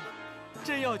村呢，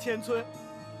真要迁村，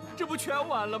这不全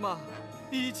完了吗？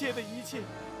一切的一切，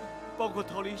包括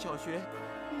桃李小学，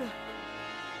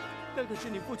那可是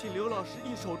你父亲刘老师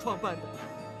一手创办的，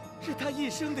是他一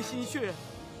生的心血。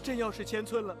真要是迁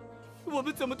村了，我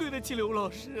们怎么对得起刘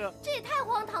老师啊？这也太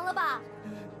荒唐了吧！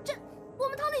我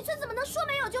们桃李村怎么能说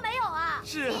没有就没有啊？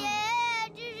是啊，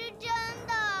姐，这是真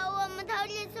的。我们桃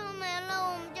李村没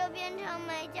了，我们就变成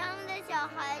没家的小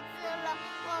孩子了，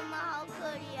我们好可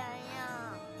怜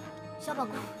呀。小宝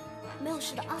贝，没有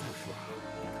事的啊。就说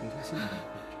腾腾心，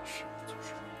是就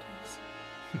是，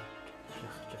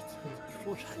这村子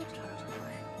说拆就拆。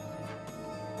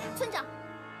村长，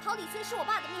桃李村是我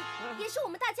爸的命，也是我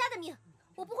们大家的命，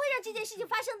我不会让这件事情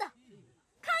发生的。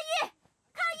抗议！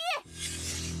抗议！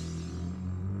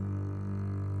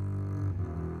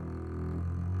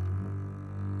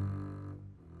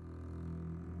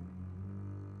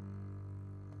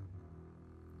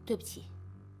对不起，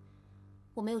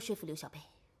我没有说服刘小贝。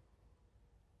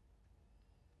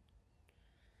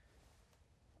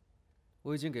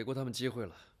我已经给过他们机会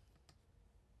了，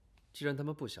既然他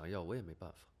们不想要，我也没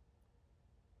办法。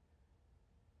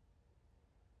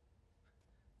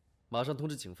马上通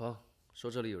知警方，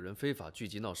说这里有人非法聚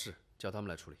集闹事，叫他们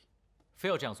来处理。非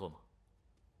要这样做吗？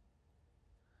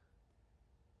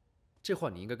这话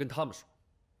你应该跟他们说。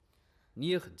你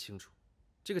也很清楚，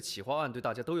这个企划案对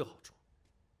大家都有好处。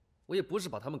我也不是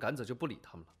把他们赶走就不理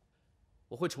他们了，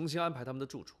我会重新安排他们的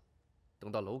住处。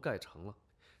等到楼盖成了，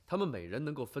他们每人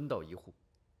能够分到1户，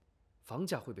房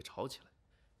价会被炒起来。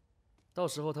到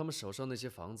时候他们手上那些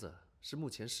房子是目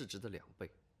前市值的2倍，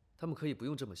他们可以不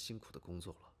用这么辛苦的工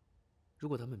作了。如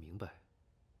果他们明白，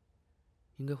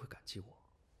应该会感激我。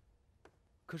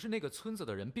可是那个村子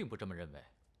的人并不这么认为，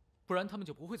不然他们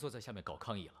就不会坐在下面搞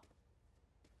抗议了。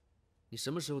你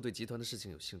什么时候对集团的事情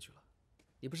有兴趣了？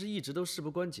你不是一直都事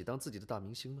不关己，当自己的大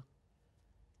明星吗？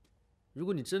如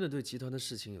果你真的对集团的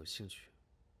事情有兴趣，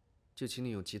就请你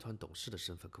用集团董事的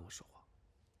身份跟我说话。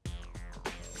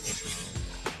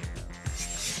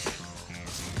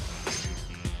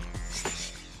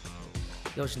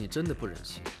要是你真的不忍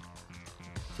心，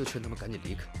就劝他们赶紧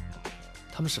离开。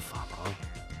他们是法盲，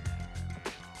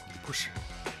你不是。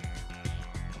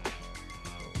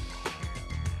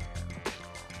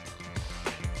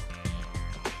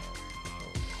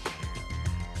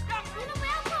你们不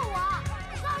要碰我！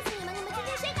我告诉你们，你们今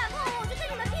天谁敢碰我，我就跟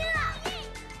你们拼了！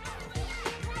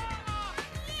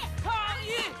抗议！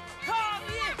抗议！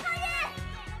抗议！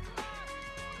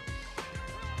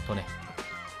托尼，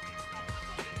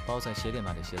把我在鞋店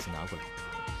买的鞋子拿过来。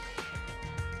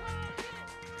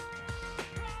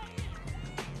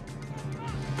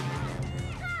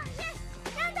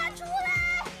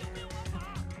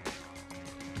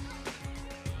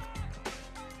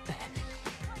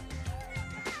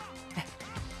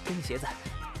 给你鞋子。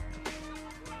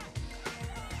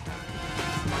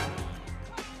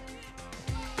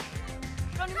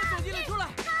让你们总经理出来！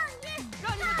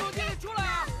让你们总经理出来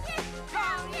啊！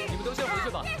抗议！你们都先回去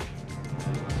吧。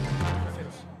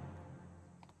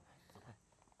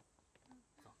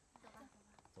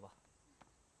走吧。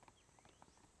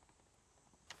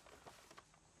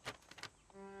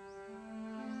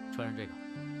穿上这个，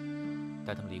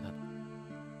带他们离开吧。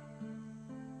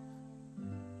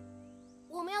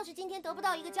 我们要是今天得不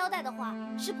到一个交代的话，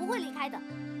是不会离开的。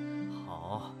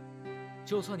好，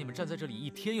就算你们站在这里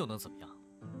一天又能怎么样？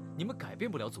你们改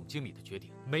变不了总经理的决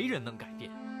定，没人能改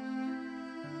变。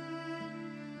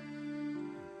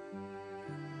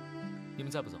你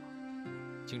们再不走，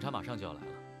警察马上就要来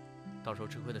了，到时候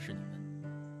吃亏的是你们。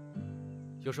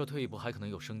有时候退一步还可能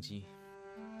有生机，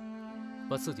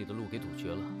把自己的路给堵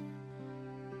绝了，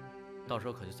到时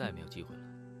候可就再也没有机会了。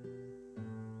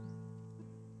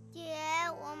 姐，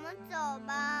我们走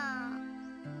吧。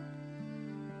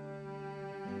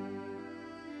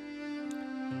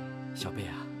小贝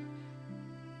啊，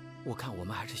我看我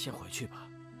们还是先回去吧。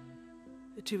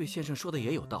这位先生说的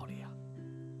也有道理啊，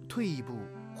退一步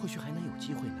或许还能有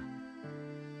机会呢。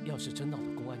要是真闹到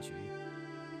公安局，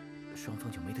双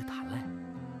方就没得谈了。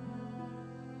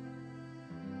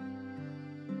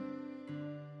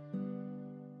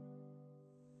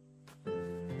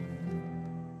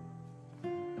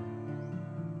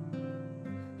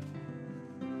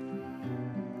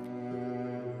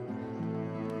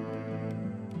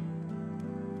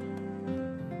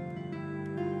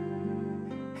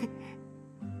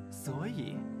 所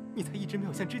以你才一直没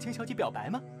有向知情小姐表白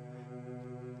吗？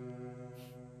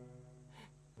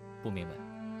不明白。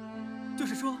就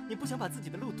是说你不想把自己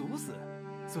的路堵死，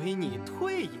所以你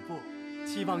退一步，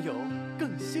期望有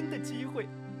更新的机会，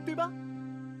对吧？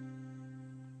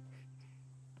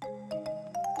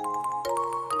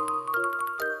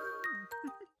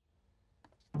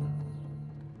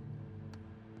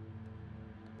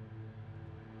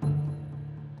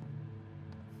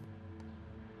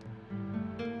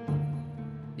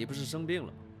你不是生病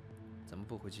了吗？怎么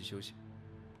不回去休息？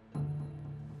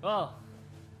啊，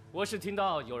我是听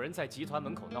到有人在集团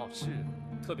门口闹事，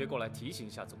特别过来提醒一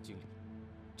下总经理。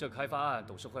这开发案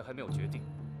董事会还没有决定，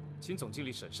请总经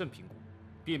理审慎评估，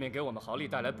避免给我们豪利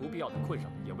带来不必要的困扰，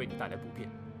也为你带来不便。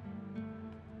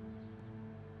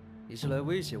你是来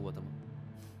威胁我的吗？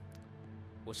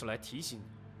我是来提醒你。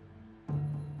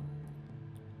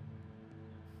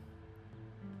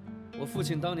 我父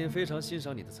亲当年非常欣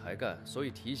赏你的才干，所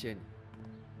以提携你。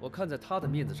我看在他的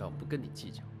面子上不跟你计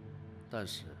较，但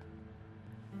是，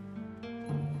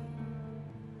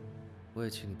我也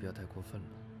请你不要太过分了。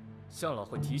向老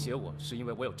会提携我，是因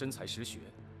为我有真才实学。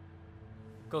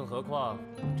更何况，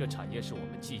这产业是我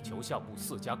们季球项目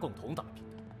4家共同打拼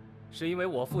的，是因为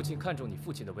我父亲看中你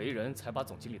父亲的为人，才把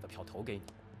总经理的票投给你。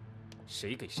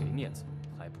谁给谁面子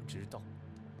还不知道。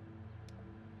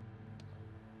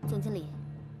总经理。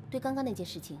 对刚刚那件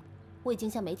事情，我已经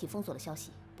向媒体封锁了消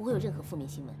息，不会有任何负面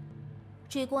新闻。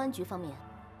至于公安局方面，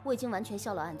我已经完全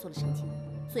销了案做了澄清，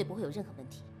所以不会有任何问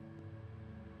题。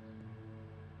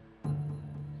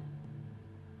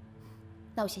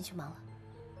那我先去忙了。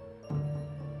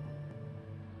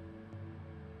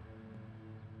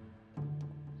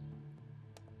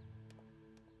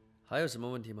还有什么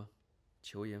问题吗？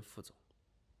求言副总。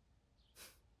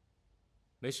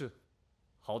没事，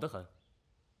好得很。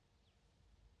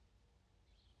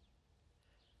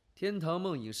 天堂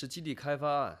梦影视基地开发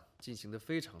案进行得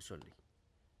非常顺利，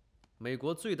美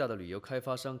国最大的旅游开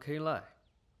发商 K-Line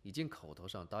已经口头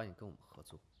上答应跟我们合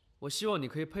作。我希望你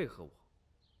可以配合我，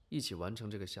一起完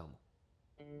成这个项目。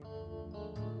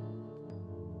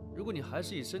如果你还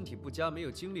是以身体不佳、没有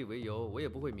精力为由，我也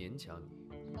不会勉强你。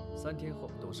3天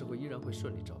后，董事会依然会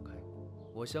顺利召开，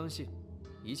我相信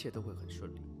一切都会很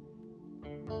顺利。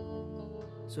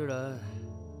虽然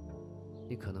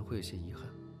你可能会有些遗憾。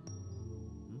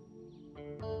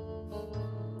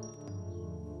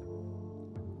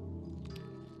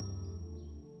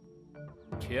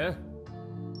田。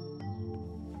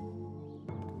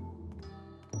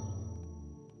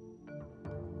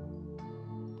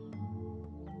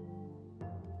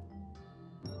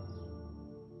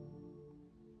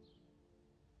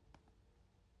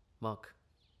Mark，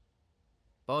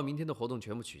 把我明天的活动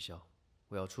全部取消，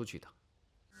我要出去一趟。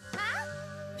啊？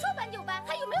说搬就搬，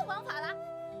还有没有王法了？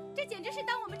这简直是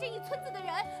当我们这一村子的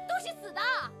人都是死的。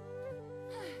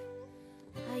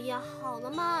哎呀，好了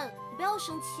嘛，你不要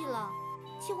生气了，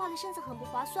气坏了身子很不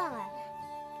划算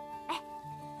哎。哎，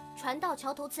船到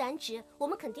桥头自然直，我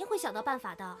们肯定会想到办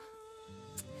法的。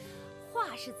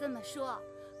话是这么说，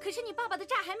可是你爸爸的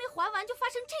债还没还完，就发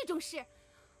生这种事。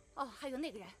哦，还有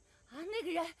那个人。啊，那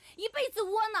个人一辈子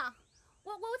窝囊，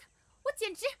他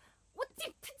简直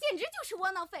就是窝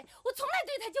囊废，我从来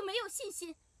对他就没有信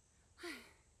心。唉，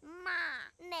妈，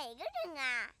哪个人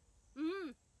啊？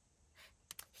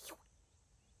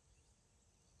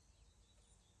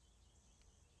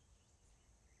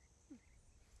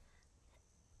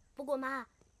不过妈，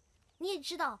你也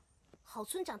知道，郝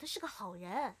村长他是个好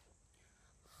人。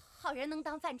好人能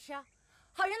当饭吃啊？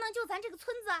好人能救咱这个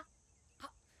村子啊？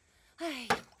好，哎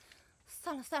呀。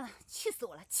算了，气死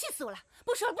我了！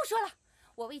不说了，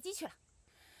我喂鸡去了。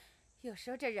有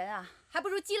时候这人啊，还不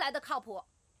如鸡来的靠谱。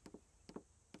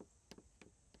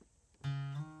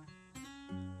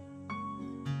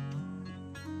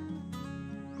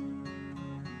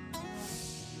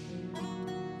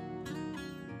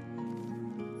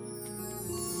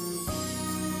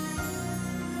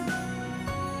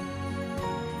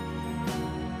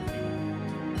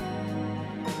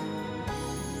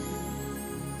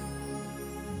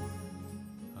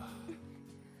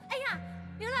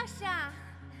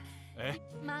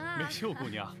秀姑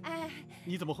娘，哎，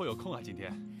你怎么会有空啊？今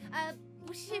天？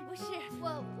不是，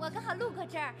我刚好路过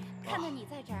这儿，看到你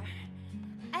在这儿。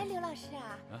哎，刘老师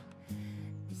啊，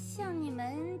像你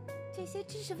们这些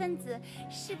知识分子，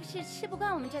是不是吃不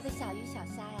惯我们这儿的小鱼小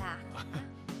虾呀？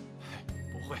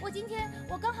不会。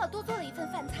我刚好多做了一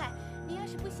份饭菜，你要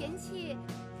是不嫌弃，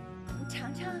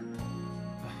尝尝。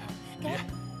别，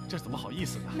这怎么好意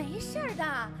思呢？没事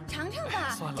的，尝尝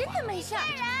吧，真的没事。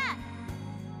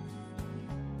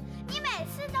你每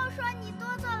次都说你多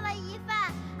做了一份，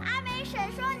阿美婶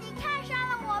说你看上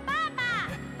了我爸爸。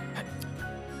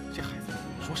这孩子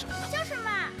说什么呢？就是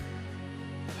嘛。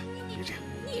别这样。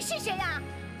你是谁呀？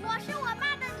我是我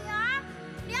爸的女儿，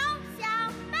刘小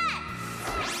贝。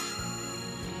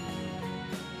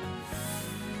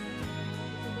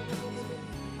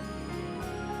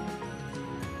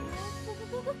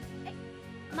哎，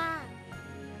妈，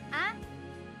啊？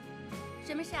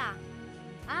什么事啊？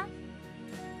啊？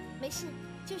没事，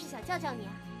就是想叫叫你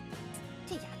啊。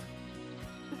这丫头！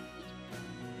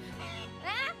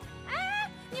哎，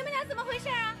你们俩怎么回事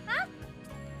啊？啊！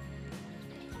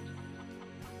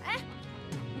哎，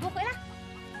你给我回来！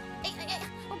哎，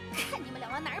我看你们俩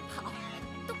往哪儿跑，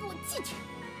都给我进去！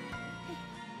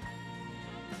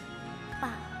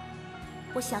爸，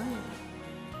我想你了，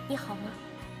你好吗？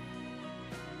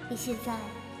你现在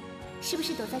是不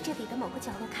是躲在这里的某个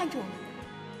角落看着我们呢？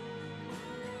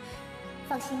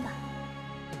放心吧，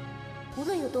无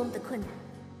论有多么的困难，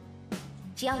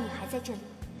只要你还在这里，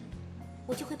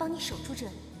我就会帮你守住这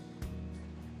里，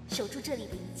守住这里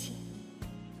的一切，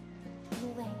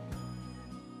因为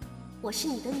我是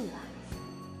你的女儿。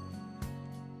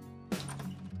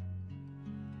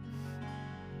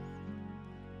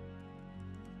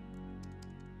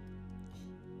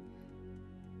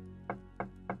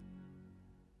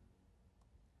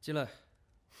进来。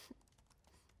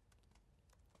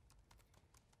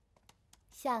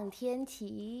向天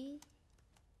齐，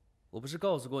我不是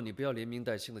告诉过你不要连名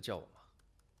带姓的叫我吗？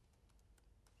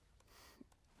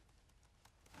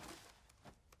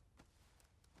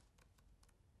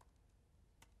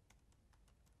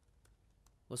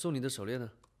我送你的手链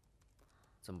呢？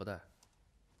怎么不戴？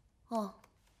哦，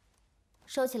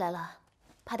收起来了，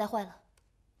怕带坏了。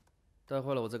带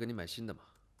坏了我再给你买新的嘛。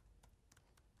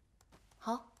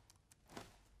好。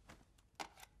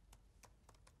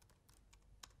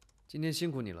今天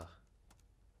辛苦你了，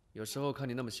有时候看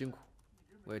你那么辛苦，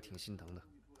我也挺心疼的。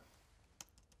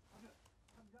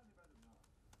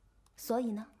所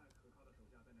以呢？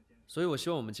所以我希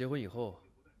望我们结婚以后，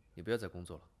你不要再工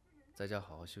作了，在家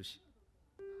好好休息。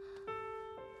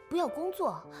不要工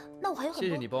作？那我还有很多……谢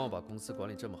谢你帮我把公司管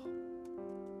理这么好。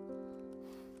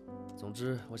总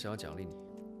之，我想要奖励你。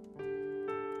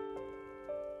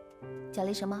奖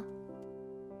励什么？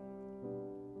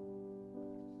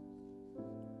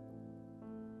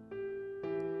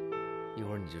一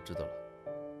会儿你就知道了。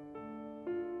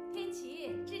天琪、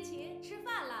志勤，吃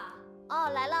饭了。哦，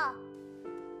来了。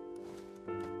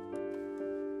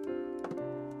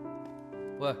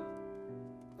喂，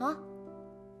啊，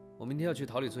我明天要去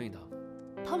桃李村一趟。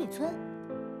桃李村？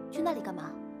去那里干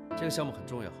嘛？这个项目很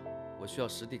重要，我需要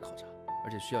实地考察，而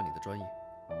且需要你的专业，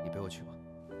你陪我去吧。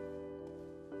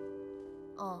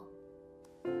哦。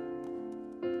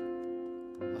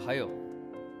还有。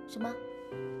什么？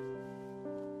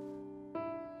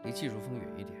离季如风远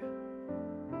一点，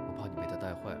我怕你被他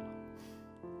带坏了。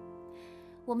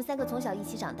我们3个从小一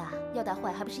起长大，要带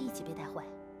坏还不是一起被带坏？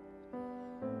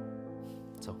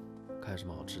走，看有什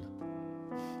么好吃的。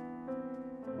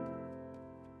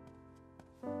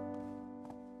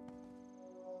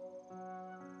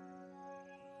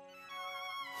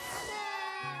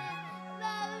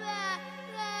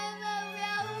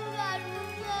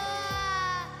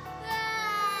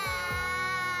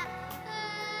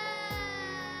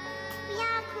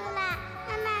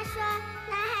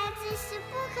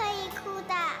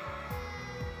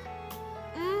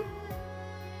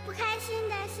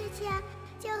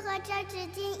就和这纸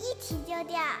巾一起丢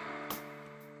掉。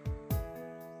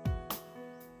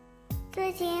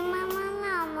最近妈妈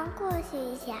让我们过去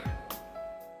一下。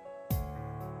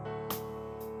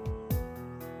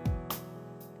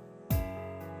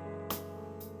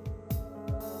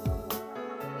如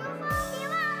风，别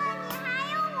忘了你还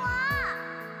有我。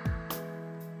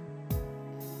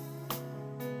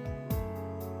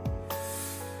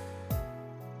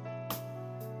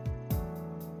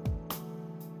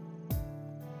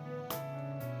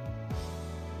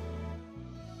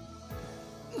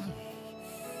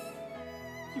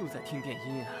又在听电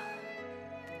音啊！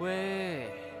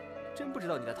喂，真不知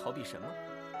道你在逃避什么。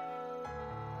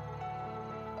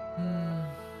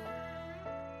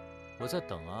我在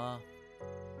等啊。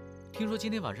听说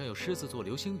今天晚上有狮子座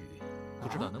流星雨，不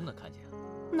知道能不能看见。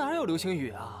哪有流星雨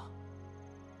啊？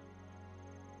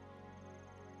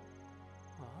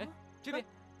哎，这边。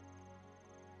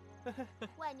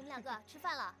喂，你们2个吃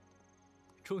饭了？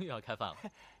终于要开饭了，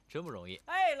真不容易。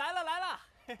哎，来了来了，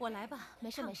我来吧，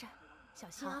没事没事，小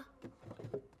心啊。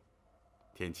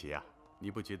天琪啊，你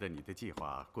不觉得你的计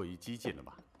划过于激进了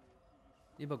吗？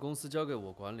你把公司交给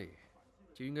我管理，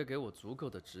就应该给我足够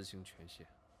的执行权限。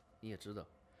你也知道，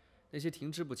那些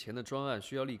停滞不前的专案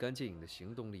需要立竿见影的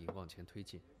行动力往前推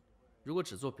进。如果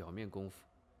只做表面功夫，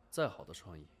再好的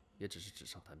创意也只是纸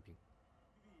上谈兵。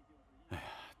哎呀，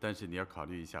但是你要考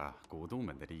虑一下股东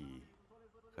们的利益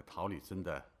和桃李村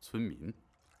的村民。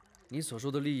你所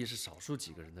说的利益是少数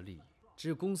几个人的利益，只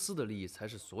有公司的利益才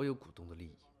是所有股东的利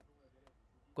益。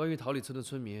关于桃李村的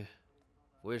村民，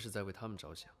我也是在为他们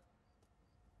着想。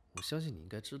我相信你应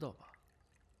该知道吧？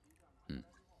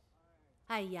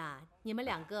哎呀，你们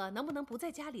2个能不能不在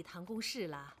家里谈公事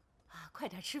了？啊，快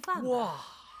点吃饭吧。哇！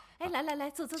哎，来来来，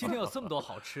坐坐坐。今天有这么多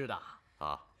好吃的。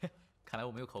好，看来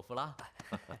我们有口福了。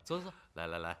坐坐，来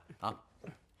来来啊！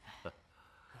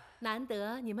难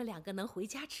得你们2个能回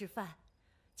家吃饭。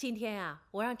今天啊，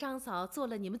我让张嫂做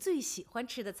了你们最喜欢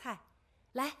吃的菜，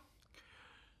来。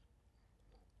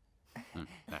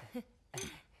来。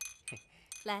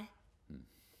来。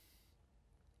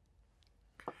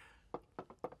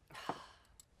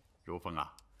如风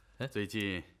啊，最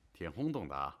近挺轰动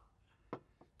的啊！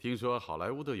听说好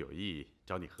莱坞都有意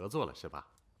找你合作了，是吧？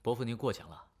伯父您过奖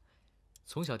了。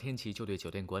从小天琪就对酒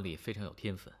店管理非常有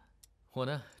天分，我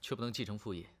呢却不能继承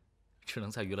父业，只能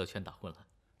在娱乐圈打混了。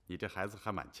你这孩子还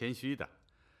蛮谦虚的。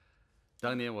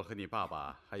当年我和你爸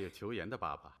爸，还有裘岩的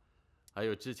爸爸，还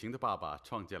有知情的爸爸，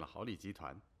创建了豪利集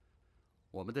团。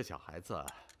我们的小孩子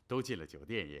都进了酒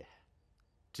店业，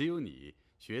只有你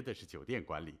学的是酒店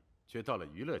管理，却到了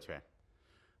娱乐圈，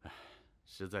唉，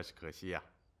实在是可惜呀。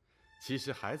其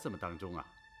实孩子们当中啊，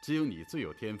只有你最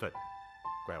有天分，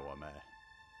怪我们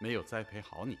没有栽培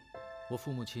好你。我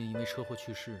父母亲因为车祸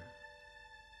去世，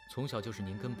从小就是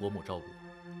您跟伯母照顾，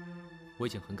我已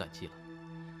经很感激了。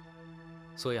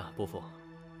所以啊，伯父，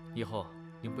以后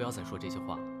您不要再说这些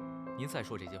话了。您再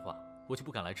说这些话，我就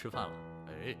不敢来吃饭了。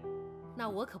哎，那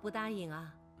我可不答应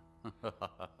啊。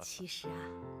其实啊，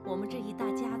我们这一大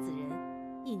家子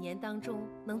人，一年当中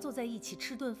能坐在一起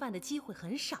吃顿饭的机会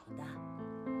很少的。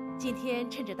今天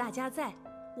趁着大家在，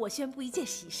我宣布一件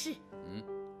喜事。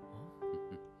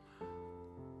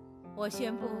我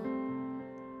宣布，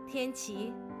天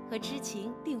琪和知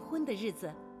情订婚的日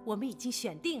子我们已经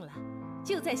选定了，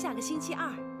就在下个星期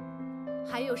2。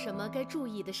还有什么该注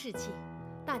意的事情，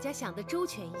大家想得周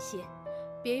全一些，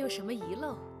别有什么遗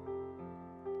漏。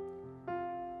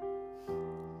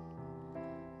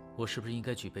我是不是应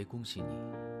该举杯恭喜你，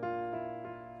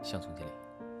向总经理？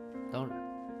当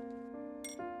然。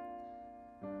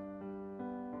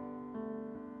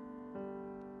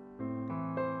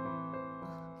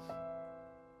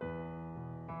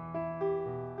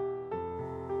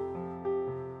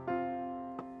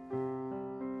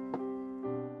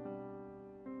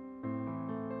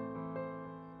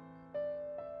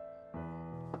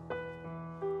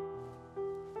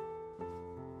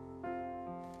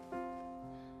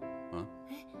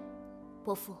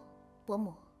伯父、伯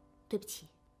母，对不起，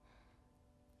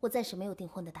我暂时没有订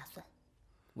婚的打算。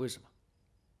为什么？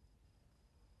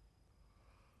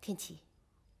天琪，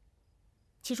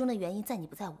其中的原因在你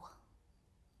不在我。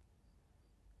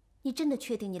你真的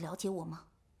确定你了解我吗？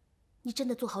你真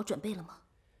的做好准备了吗？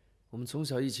我们从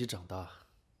小一起长大，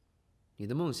你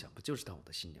的梦想不就是当我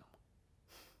的新娘吗？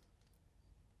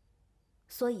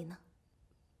所以呢？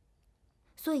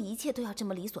所以一切都要这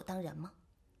么理所当然吗？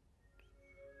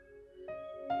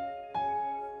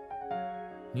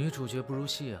女主角不入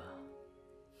戏啊。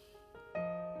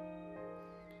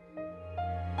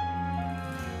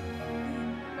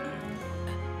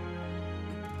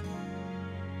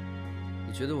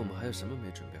你觉得我们还有什么没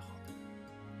准备好的？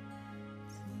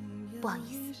不好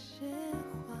意思。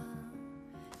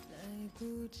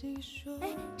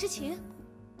哎，知情。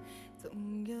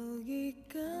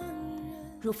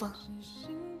如风，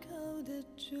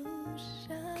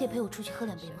可以陪我出去喝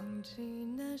2杯吗？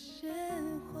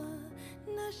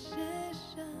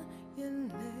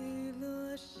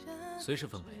随时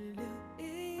奉陪。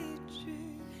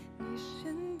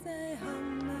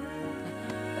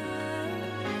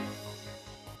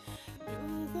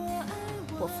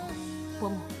伯父、伯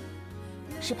母，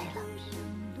失陪了。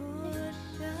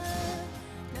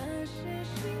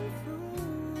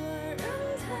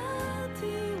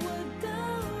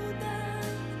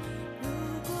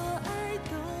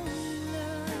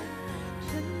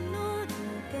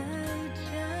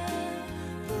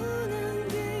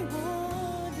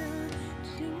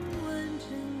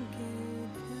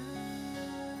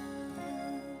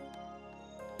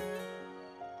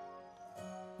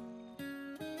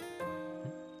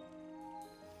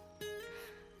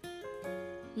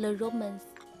The Romance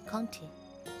County，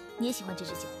 你也喜欢这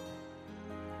支酒？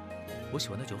我喜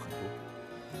欢的酒很多。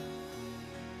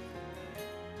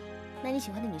那你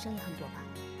喜欢的女生也很多吧？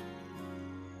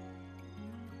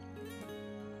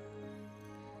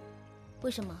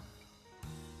为什么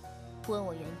不问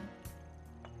我原因？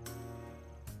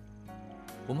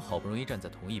我们好不容易站在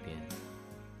同一边，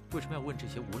为什么要问这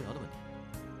些无聊的问题？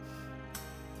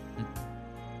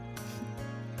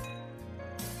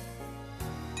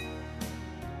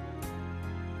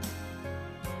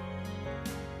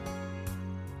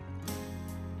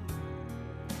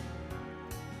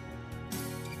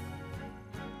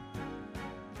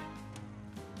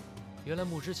原来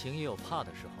穆之晴也有怕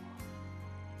的时候。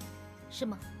是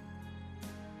吗？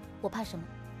我怕什么？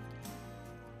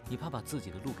你怕把自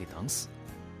己的路给挡死，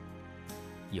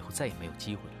以后再也没有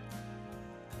机会了。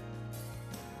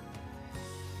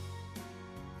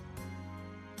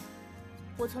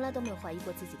我从来都没有怀疑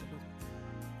过自己的路，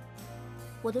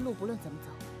我的路不论怎么走，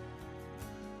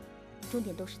终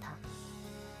点都是他。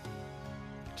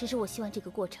只是我希望这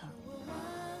个过程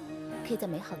可以再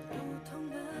美好一点。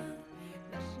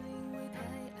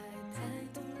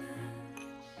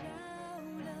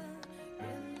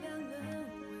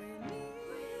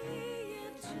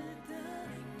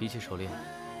比起手链，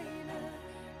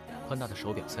宽大的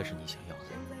手表才是你想要的，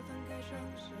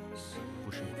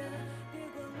不是吗？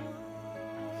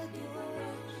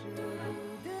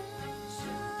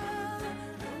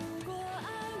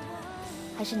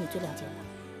还是你最了解我。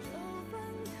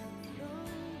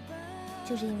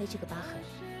就是因为这个疤痕，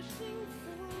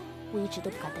我一直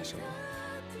都不敢戴手链，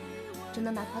只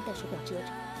能拿宽带手表遮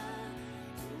着。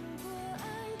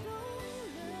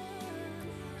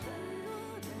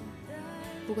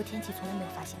不过天琪从来没有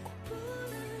发现过。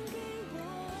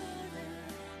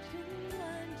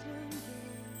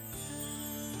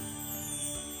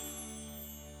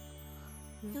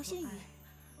流星雨，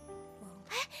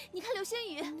哎，你看流星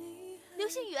雨，流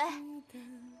星雨，哎，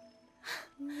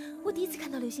我第一次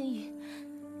看到流星雨，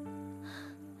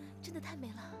真的太美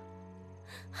了。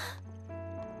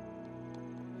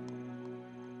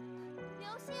流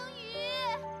星雨。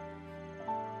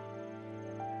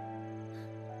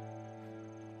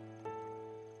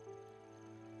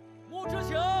穆之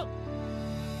晴，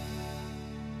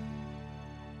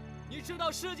你知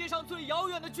道世界上最遥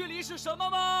远的距离是什么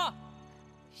吗？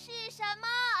是什么？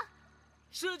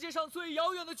世界上最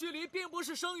遥远的距离，并不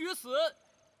是生与死，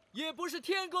也不是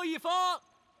天各一方，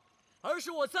而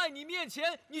是我在你面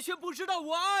前，你却不知道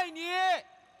我爱你。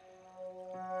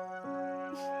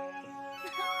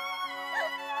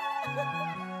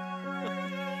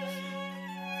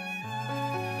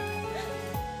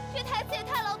这台词也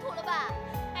太老土了吧！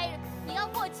哎，你要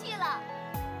过气了。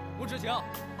穆之晴，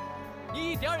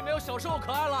你一点也没有小时候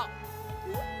可爱了。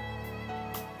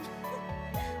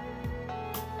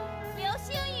流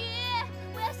星雨，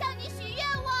我要向你许愿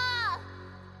望。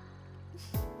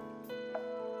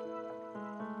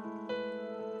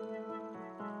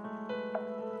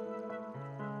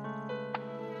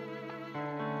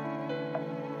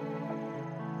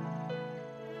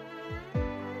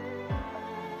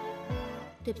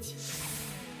对不起，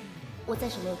我暂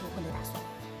时没有夺婚的打算。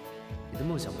你的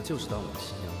梦想不就是当我的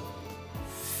新娘吗？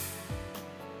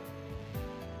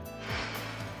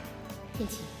天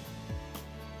琪，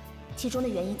其中的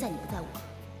原因在你不在我。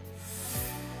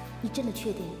你真的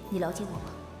确定你了解我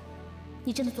吗？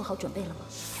你真的做好准备了吗？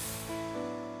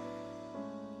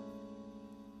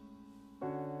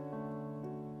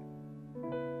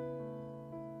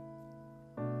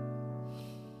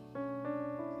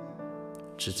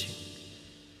知情，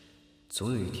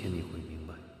总有一天你会明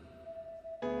白，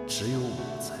只有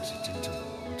我才是真正的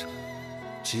王者，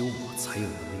只有我才有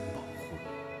能力保护你。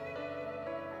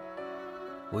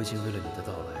我已经为了你的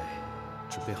到来，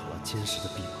准备好了坚实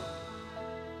的臂膀。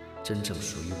真正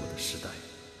属于我的时代，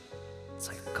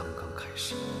才刚刚开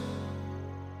始。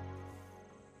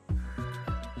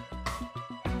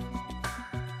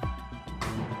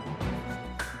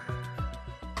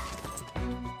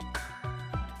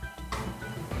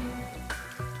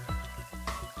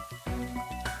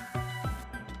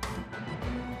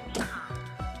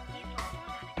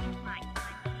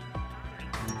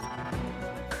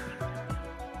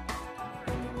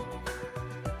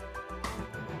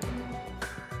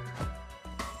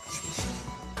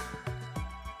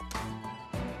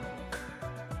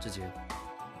志杰，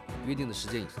约定的时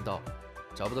间已经到了，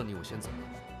找不到你我先走了。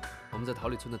我们在桃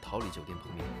李村的桃李酒店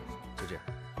碰面，就这样。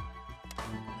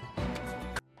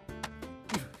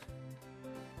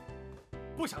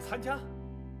不想参加，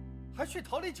还去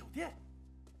桃李酒店？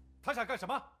他想干什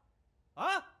么？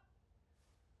啊？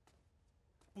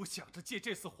不想着借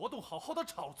这次活动好好的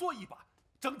炒作一把，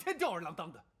整天吊儿郎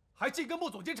当的，还净跟穆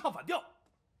总监唱反调。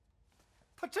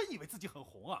他真以为自己很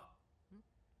红啊？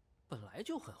本来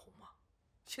就很红嘛。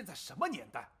现在什么年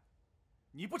代？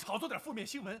你不炒作点负面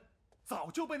新闻，早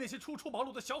就被那些初出茅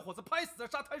庐的小伙子拍死在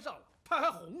沙滩上了，他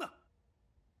还红呢。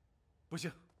不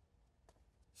行，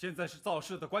现在是造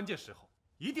势的关键时候，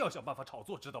一定要想办法炒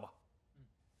作，知道吧？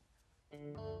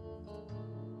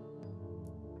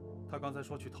他刚才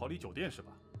说去桃李酒店是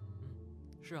吧？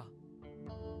是啊。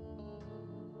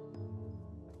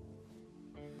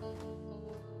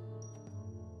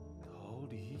桃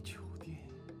李酒店。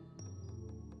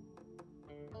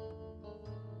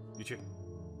你去，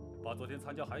把昨天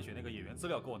参加海选那个演员资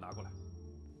料给我拿过来。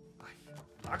哎呀，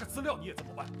拿个资料你也这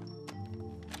么办？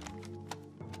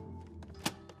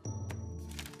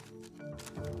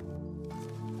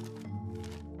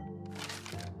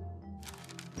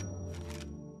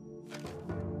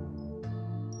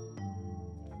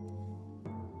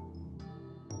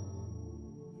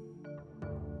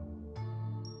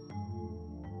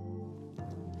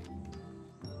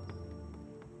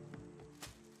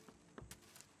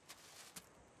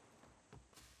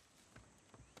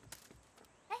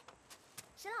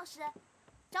沈老师，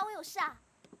找我有事啊？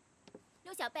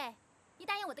刘小贝，你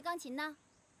答应我的钢琴呢？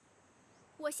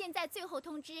我现在最后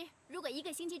通知，如果1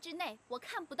个星期之内我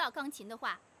看不到钢琴的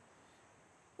话，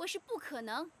我是不可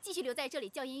能继续留在这里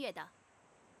教音乐的。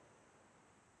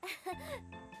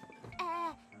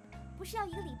哎，不是要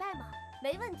1个礼拜吗？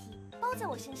没问题，包在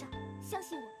我身上，相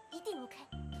信我，一定 OK。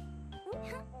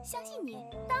相信你？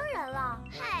当然了。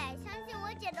嗨，相信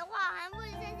我姐的话，还不如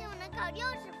相信我能考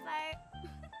60分。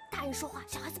大人说话，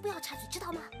小孩子不要插嘴，知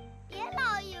道吗？别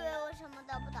老以为我什么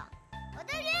都不懂，我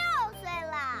都6岁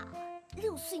了。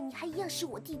6岁你还一样是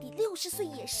我弟弟，60岁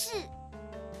也是。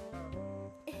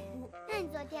那你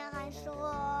昨天还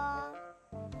说……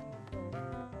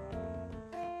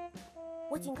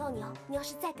我警告你哦，你要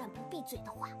是再敢不闭嘴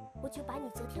的话，我就把你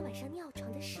昨天晚上尿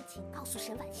床的事情告诉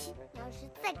沈婉欣。你要是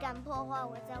再敢破坏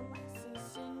我在婉欣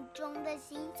心中的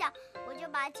形象，我就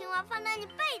把青蛙放在你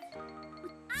被子。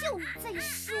就你再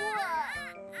说，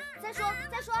再说，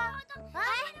啊，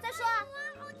再说。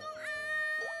好痛啊！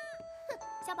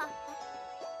小宝，来，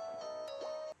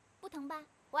不疼吧？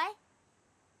喂，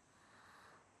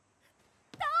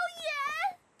导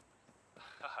演。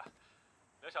哈哈，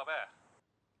刘小贝，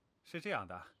是这样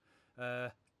的，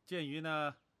鉴于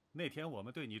呢那天我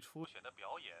们对你初选的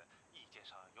表演意见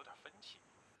上有点分歧，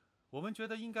我们觉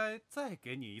得应该再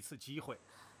给你一次机会。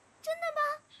真的吗？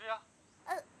是呀。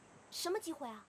什么机会啊？